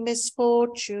every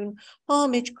misfortune,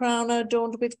 homage crown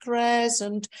adorned with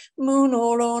crescent, moon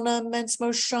all ornaments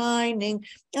most shining,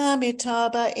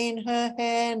 Amitabha in her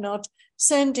hair knot,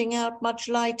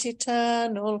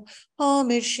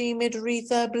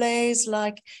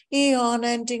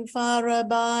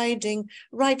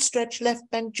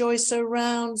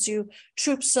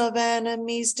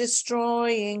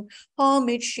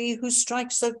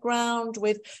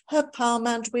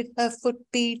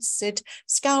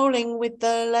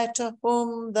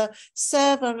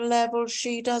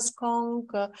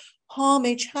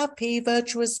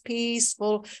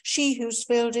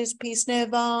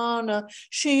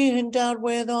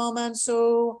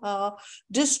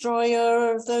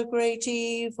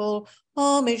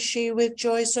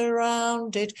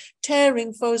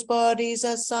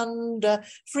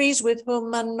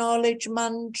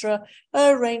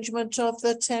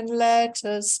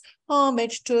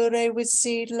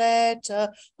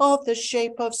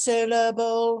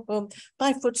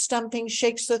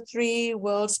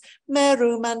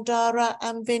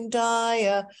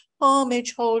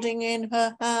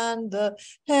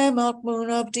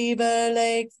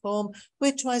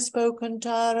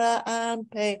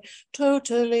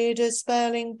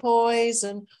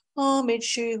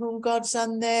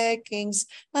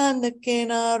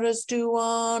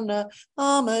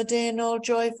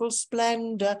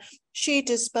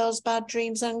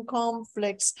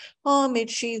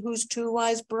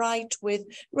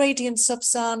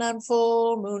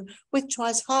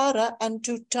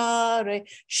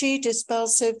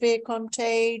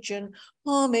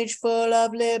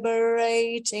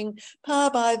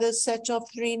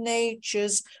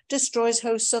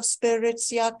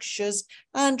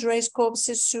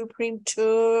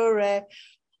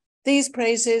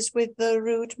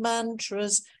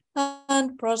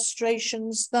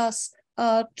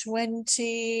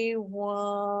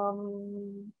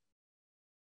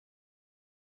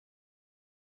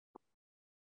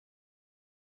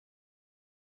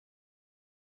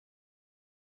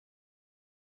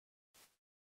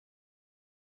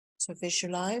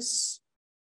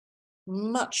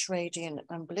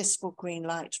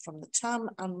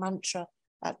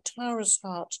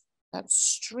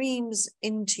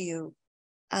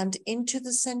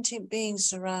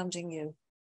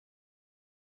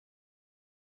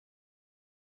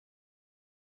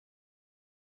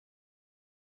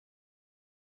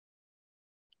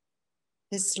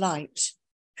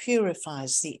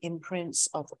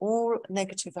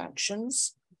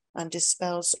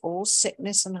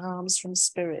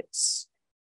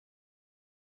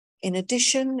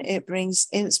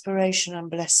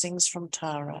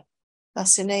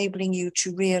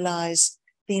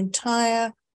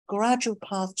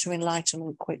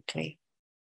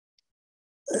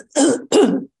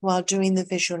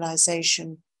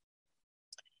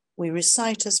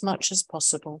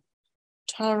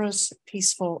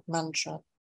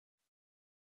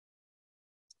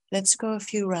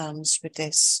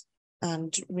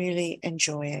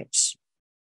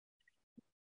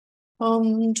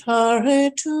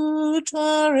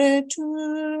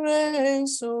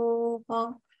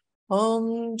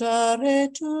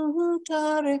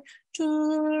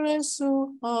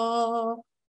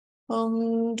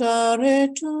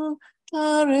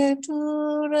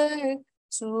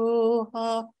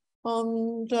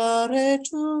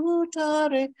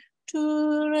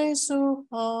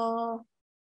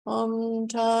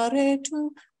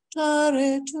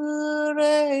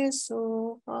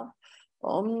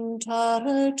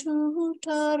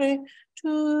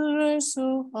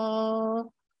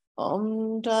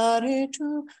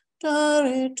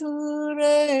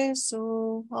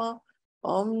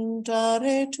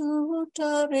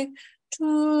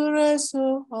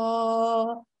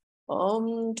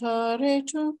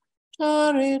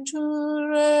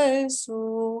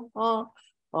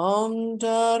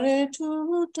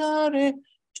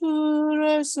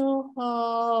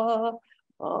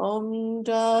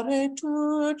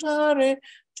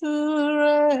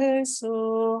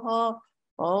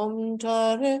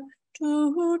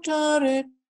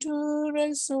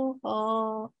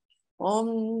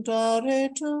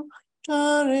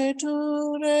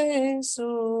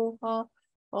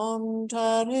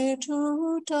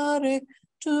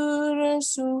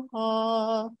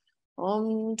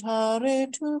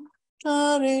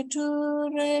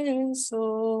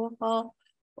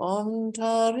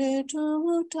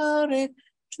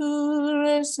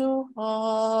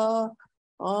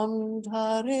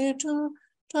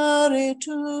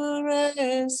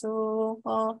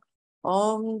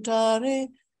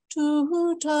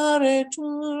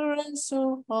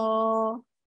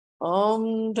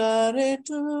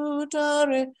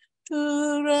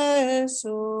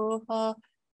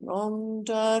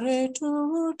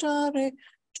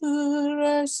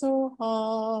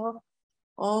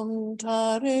 Om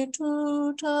Tare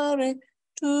Tu Tare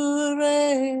Tu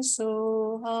Re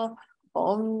Soha.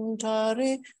 Om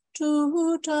Tare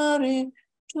Tu Tare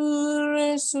Tu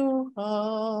Re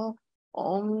Soha.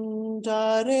 Om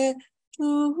Tare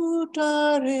Tu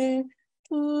Tare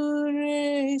Tu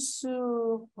Re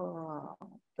Soha.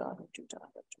 Tare Tu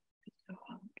Tare Tu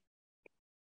Soha.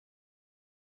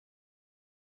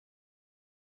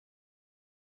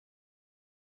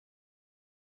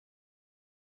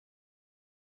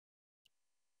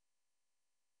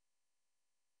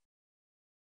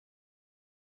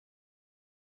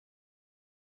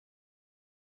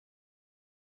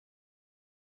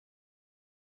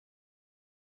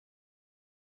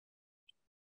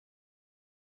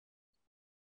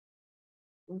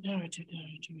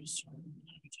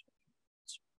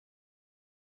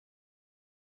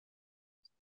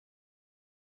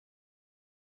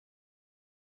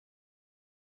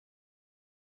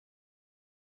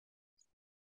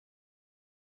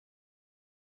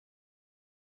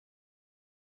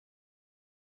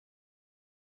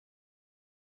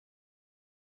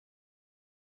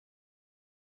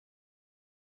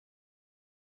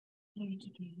 Tare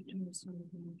Tu Tare Tu Soha.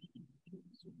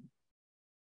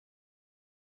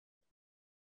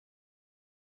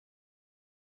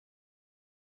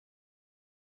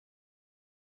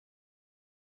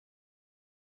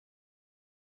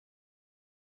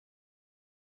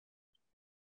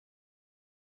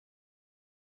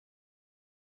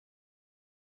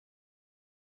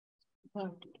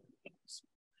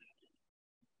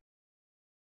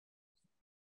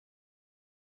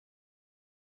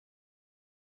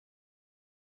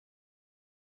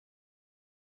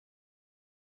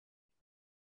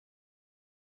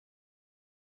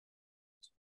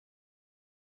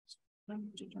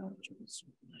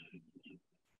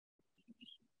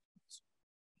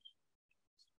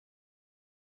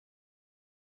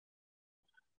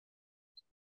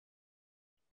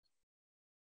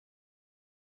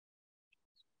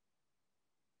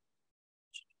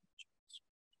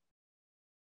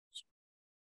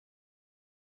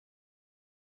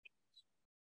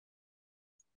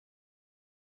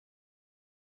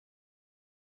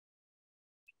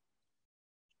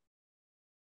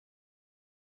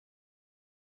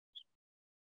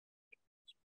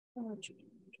 Tare Tu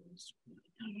Tare Tu Soha.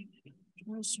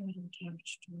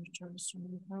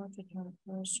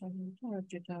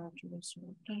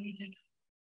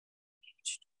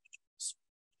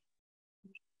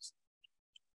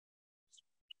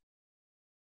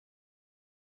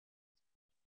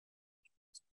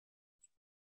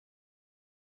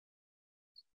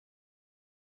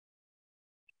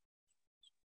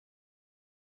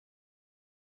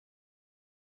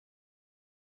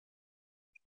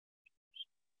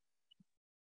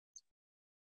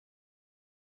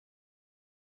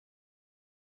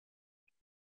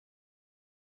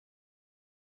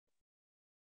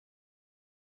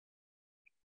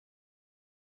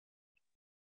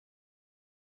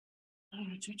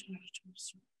 Tare Tu Tare Tu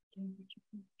Soha.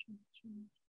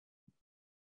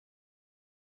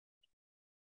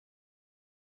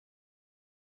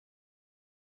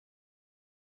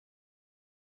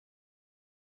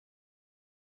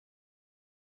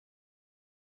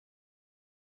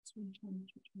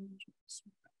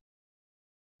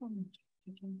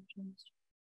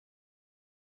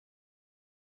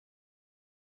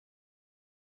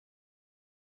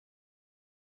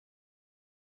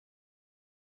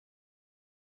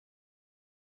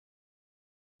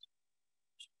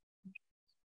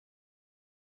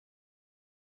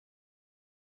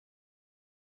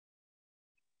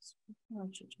 Tare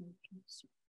Tu Tare Tu Soha.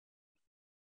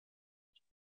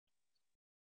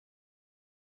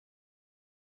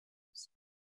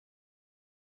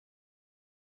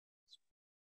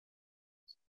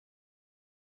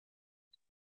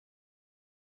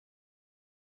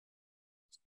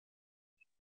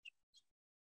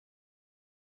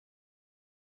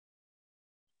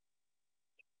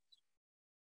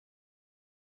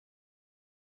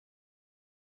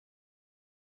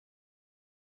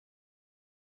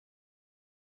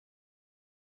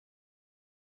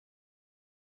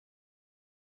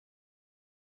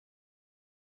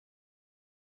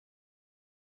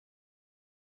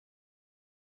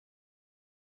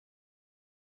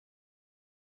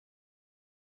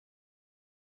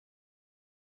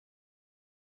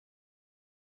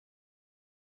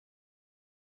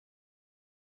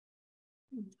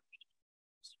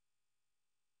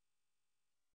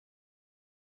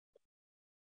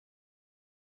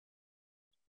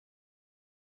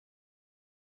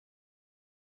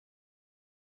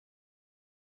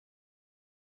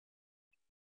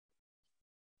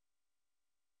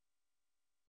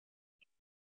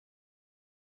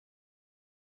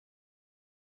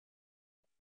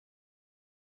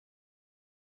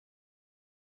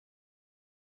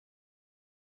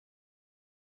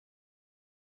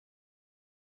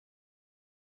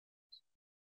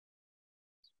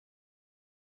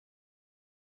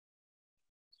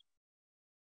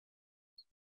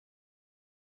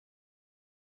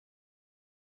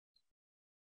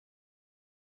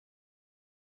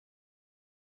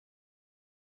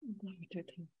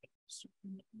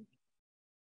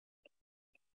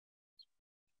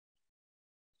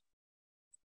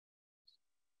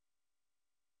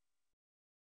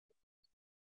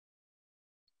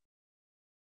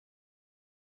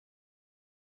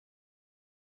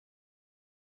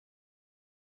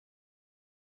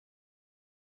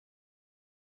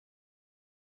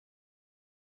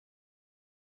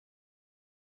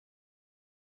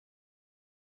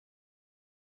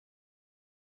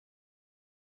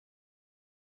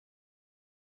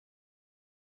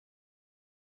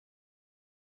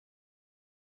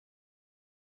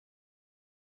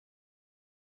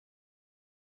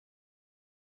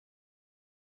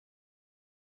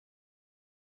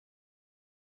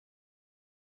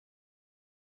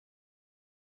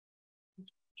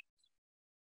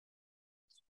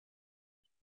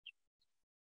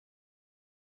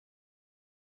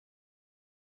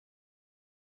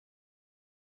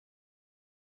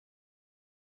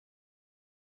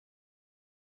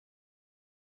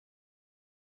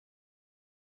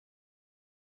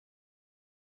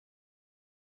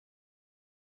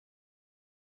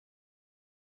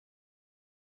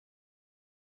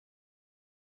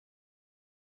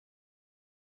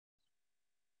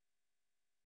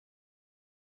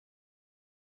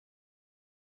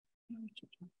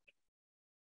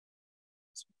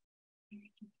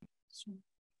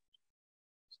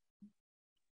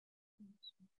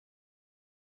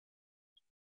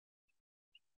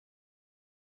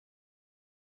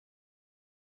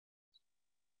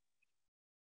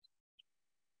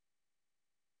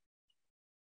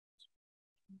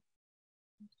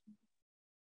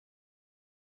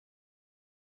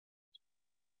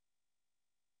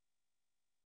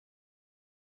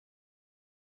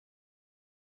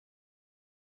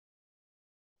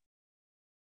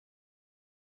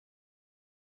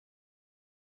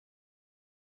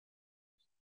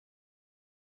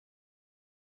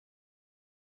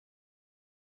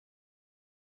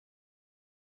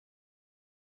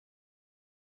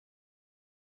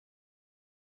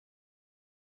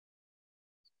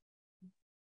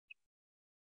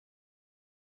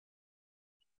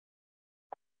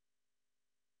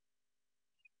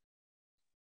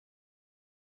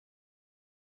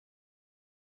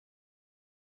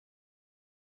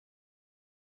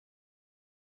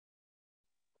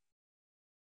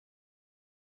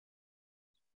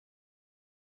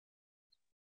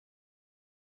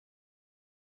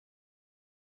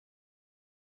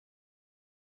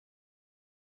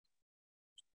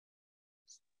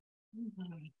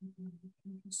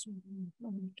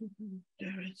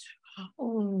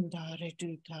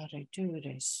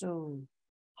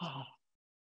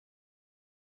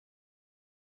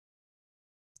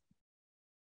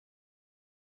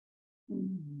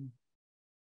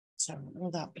 So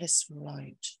all that blissful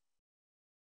light,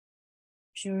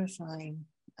 purifying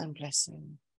and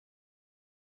blessing.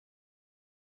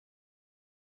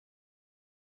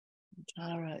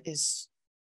 Tara is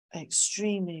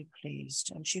extremely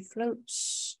pleased, and she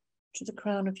floats to the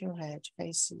crown of your head,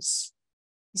 faces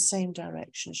the same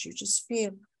direction as you. Just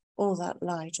feel all that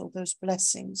light, all those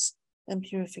blessings and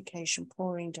purification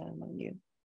pouring down on you.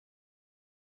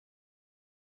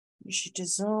 She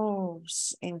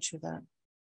dissolves into that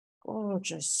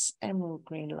gorgeous emerald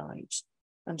green light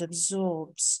and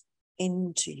absorbs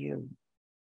into you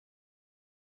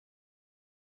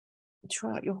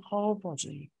throughout your whole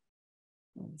body.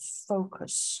 And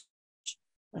focus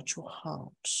at your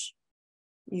heart.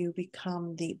 You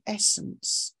become the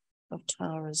essence of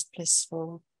Tara's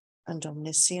blissful and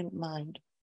omniscient mind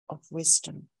of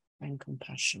wisdom and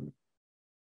compassion.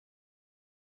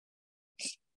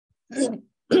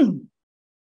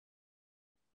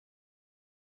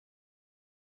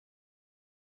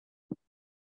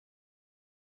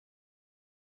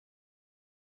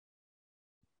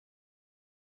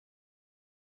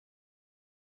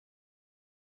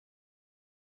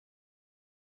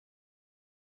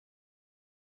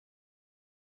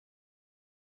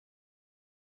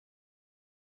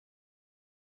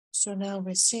 So now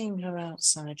we're seeing her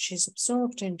outside. She's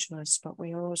absorbed into us, but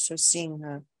we are also seeing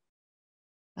her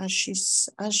as she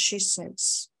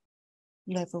sits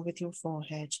level with your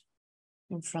forehead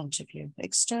in front of you,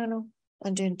 external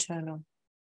and internal.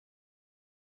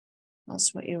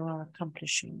 That's what you are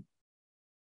accomplishing.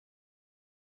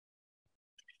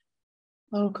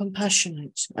 O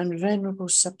compassionate and venerable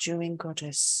subduing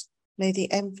goddess, may the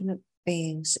infinite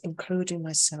beings, including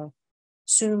myself,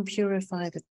 soon purify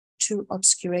the two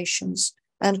obscurations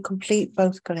and complete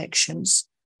both collections,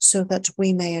 so that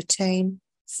we may attain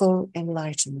full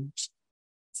enlightenment.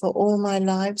 For all my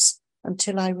lives,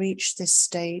 until I reach this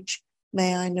stage,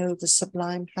 may I know the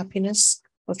sublime happiness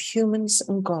of humans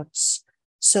and gods,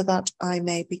 so that I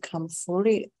may become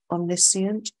fully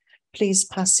omniscient. Please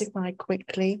pacify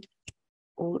quickly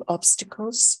all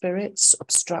obstacles, spirits,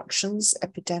 obstructions,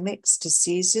 epidemics,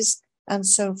 diseases, and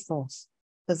so forth,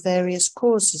 the various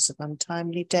causes of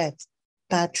untimely death,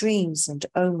 bad dreams and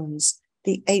omens,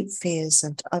 the 8 fears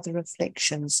and other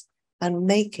afflictions, and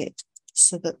make it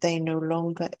so that they no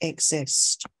longer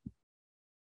exist.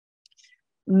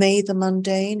 May the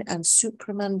mundane and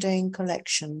supramundane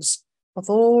collections of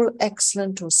all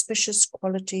excellent auspicious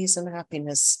qualities and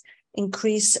happiness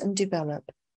increase and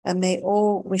develop, and may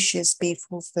all wishes be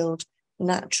fulfilled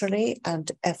naturally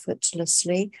and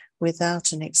effortlessly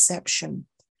without an exception.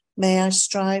 May I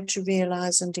strive to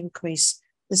realize and increase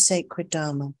the sacred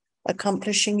Dharma,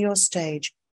 accomplishing your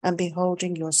stage and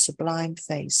beholding your sublime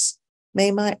face.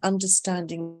 May my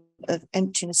understanding of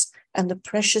emptiness and the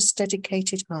precious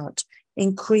dedicated heart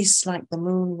increase like the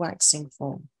moon waxing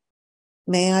full.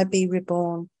 May I be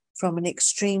reborn from an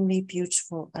extremely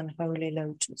beautiful and holy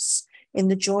lotus in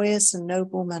the joyous and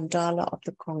noble mandala of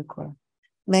the conqueror.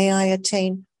 May I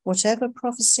attain whatever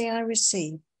prophecy I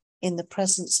receive in the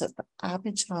presence of the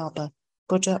Amitabha,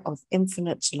 Buddha of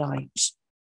infinite light.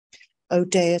 O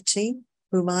deity,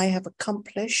 whom I have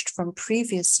accomplished from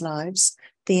previous lives,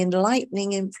 the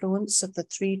enlightening influence of the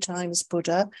 3 times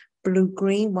Buddha,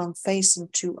 blue-green, 1 face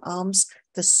and 2 arms,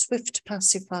 the swift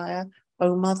pacifier,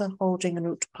 O mother holding an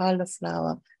utpala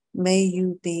flower, may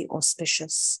you be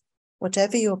auspicious.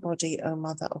 Whatever your body, O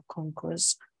mother of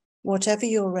conquerors, whatever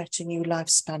your retinue,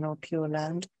 lifespan, or pure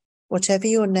land, whatever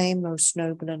your name, most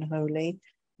noble and holy,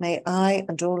 may I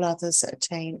and all others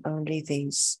attain only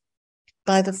these.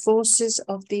 By the forces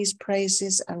of these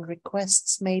praises and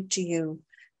requests made to you,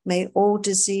 may all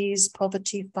disease,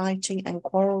 poverty, fighting, and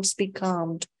quarrels be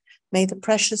calmed. May the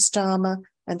precious Dharma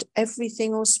and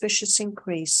everything auspicious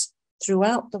increase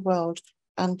throughout the world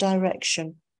and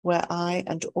direction where I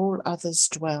and all others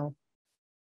dwell.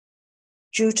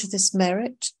 Due to this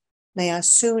merit, may I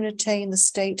soon attain the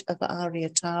state of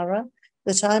Aryatara,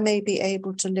 that I may be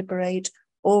able to liberate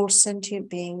all sentient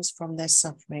beings from their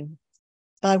suffering.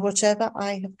 By whatever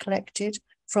I have collected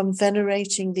from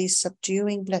venerating these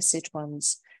subduing blessed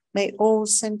ones, may all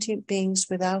sentient beings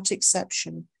without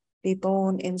exception be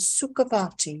born in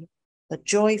Sukhavati, the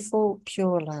joyful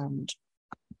pure land.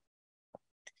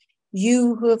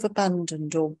 You who have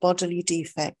abandoned all bodily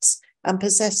defects and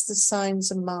possess the signs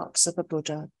and marks of a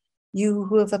Buddha, you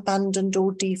who have abandoned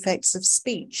all defects of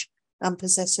speech and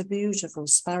possess a beautiful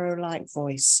sparrow-like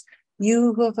voice,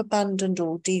 you who have abandoned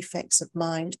all defects of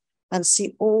mind and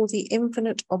see all the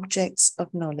infinite objects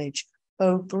of knowledge,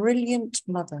 O brilliant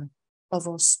mother of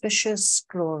auspicious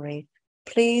glory,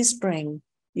 please bring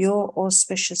your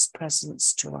auspicious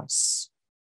presence to us.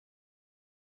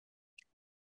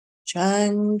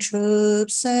 Changchup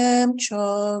Sam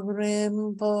Chog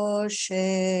Rinpoche,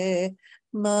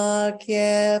 Ma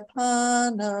Kye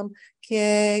Panam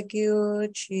Kye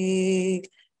Gyuchik,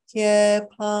 Kye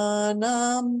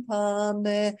Panam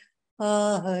Pame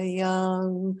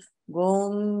Ayang,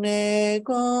 Gong Ne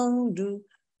Gong Du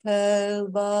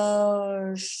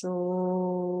Pelbar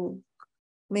Shok.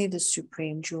 May the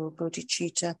supreme jewel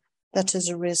bodhicitta that has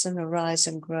arisen arise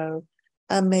and grow,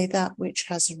 and may that which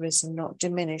has arisen not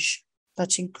diminish,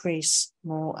 but increase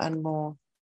more and more.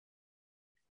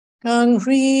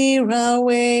 Kangri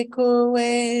rawe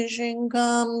kowe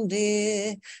jingam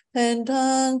de,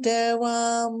 pendang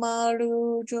dewa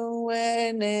malu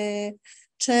juwene,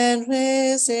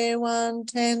 tenre se wan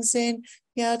tenzin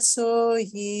yatso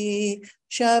yi,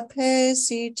 shape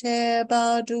si te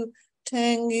badu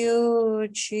tengyu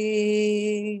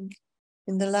chig.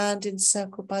 In the land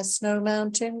encircled by snow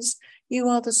mountains, you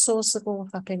are the source of all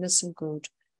happiness and good.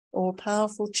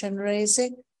 All-powerful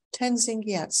Chenrezig, Tenzin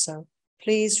Gyatso,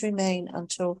 please remain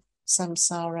until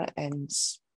samsara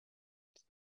ends.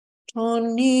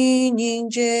 Toni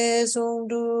Nyingje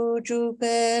Zongdu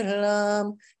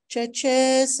Jupelam,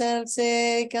 Cheche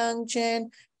Selse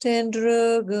Gangchen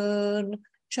Tendrugun,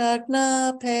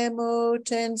 Chakna Pemo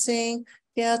Tenzin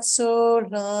Gyatso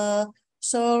La,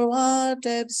 Solwa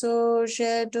Debso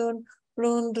Jedun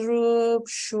Lundrup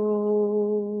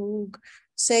Shug.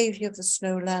 Savior of the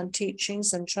snowland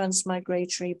teachings and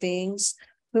transmigratory beings,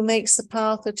 who makes the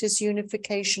path at his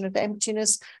unification of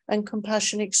emptiness and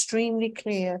compassion extremely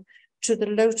clear to the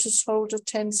lotus holder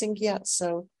Tenzin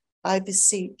Gyatso, I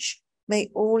beseech,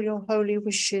 may all your holy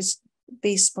wishes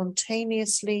be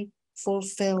spontaneously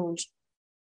fulfilled.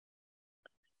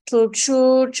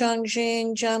 Tulchu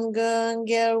Changjin Jamgang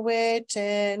Gerwe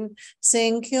Ten,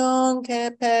 Singkyong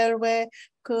Keperwe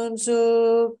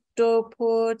Kunzuk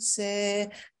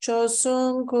Doputse,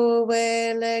 Chosun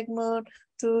Kuwe Legmon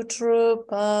tu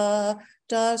trupa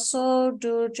da so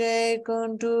du je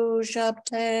gundu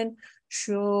japten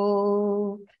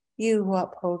shu. You who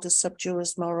uphold the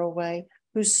subduer's moral way,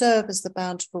 who serve as the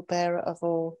bountiful bearer of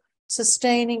all,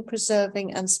 sustaining,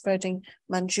 preserving, and spreading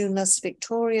Manjuna's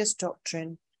victorious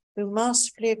doctrine, who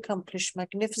masterfully accomplish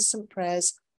magnificent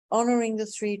prayers, honoring the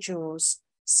three jewels,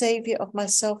 Saviour of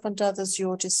myself and others,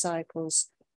 your disciples,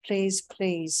 please,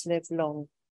 please live long.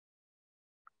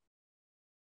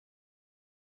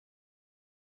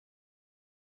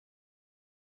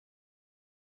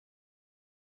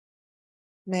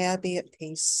 May I be at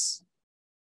peace.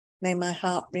 May my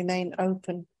heart remain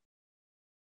open.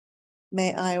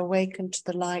 May I awaken to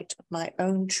the light of my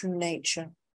own true nature.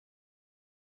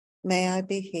 May I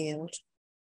be healed.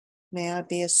 May I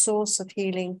be a source of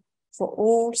healing for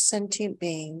all sentient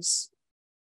beings.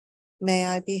 May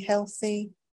I be healthy.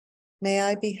 May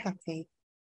I be happy.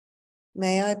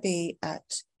 May I be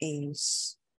at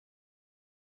ease.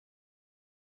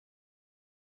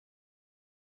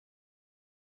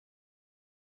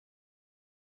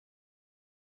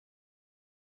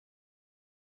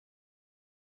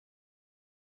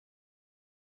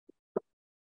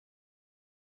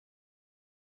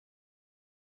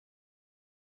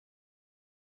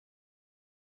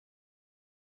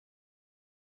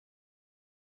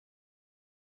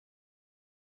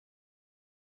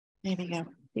 There we go.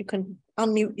 You can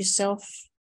unmute yourself.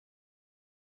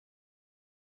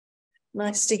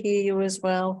 Nice to hear you as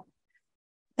well.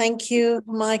 Thank you,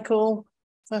 Michael,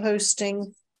 for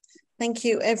hosting. Thank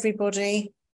you,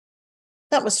 everybody.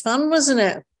 That was fun, wasn't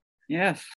it? Yes.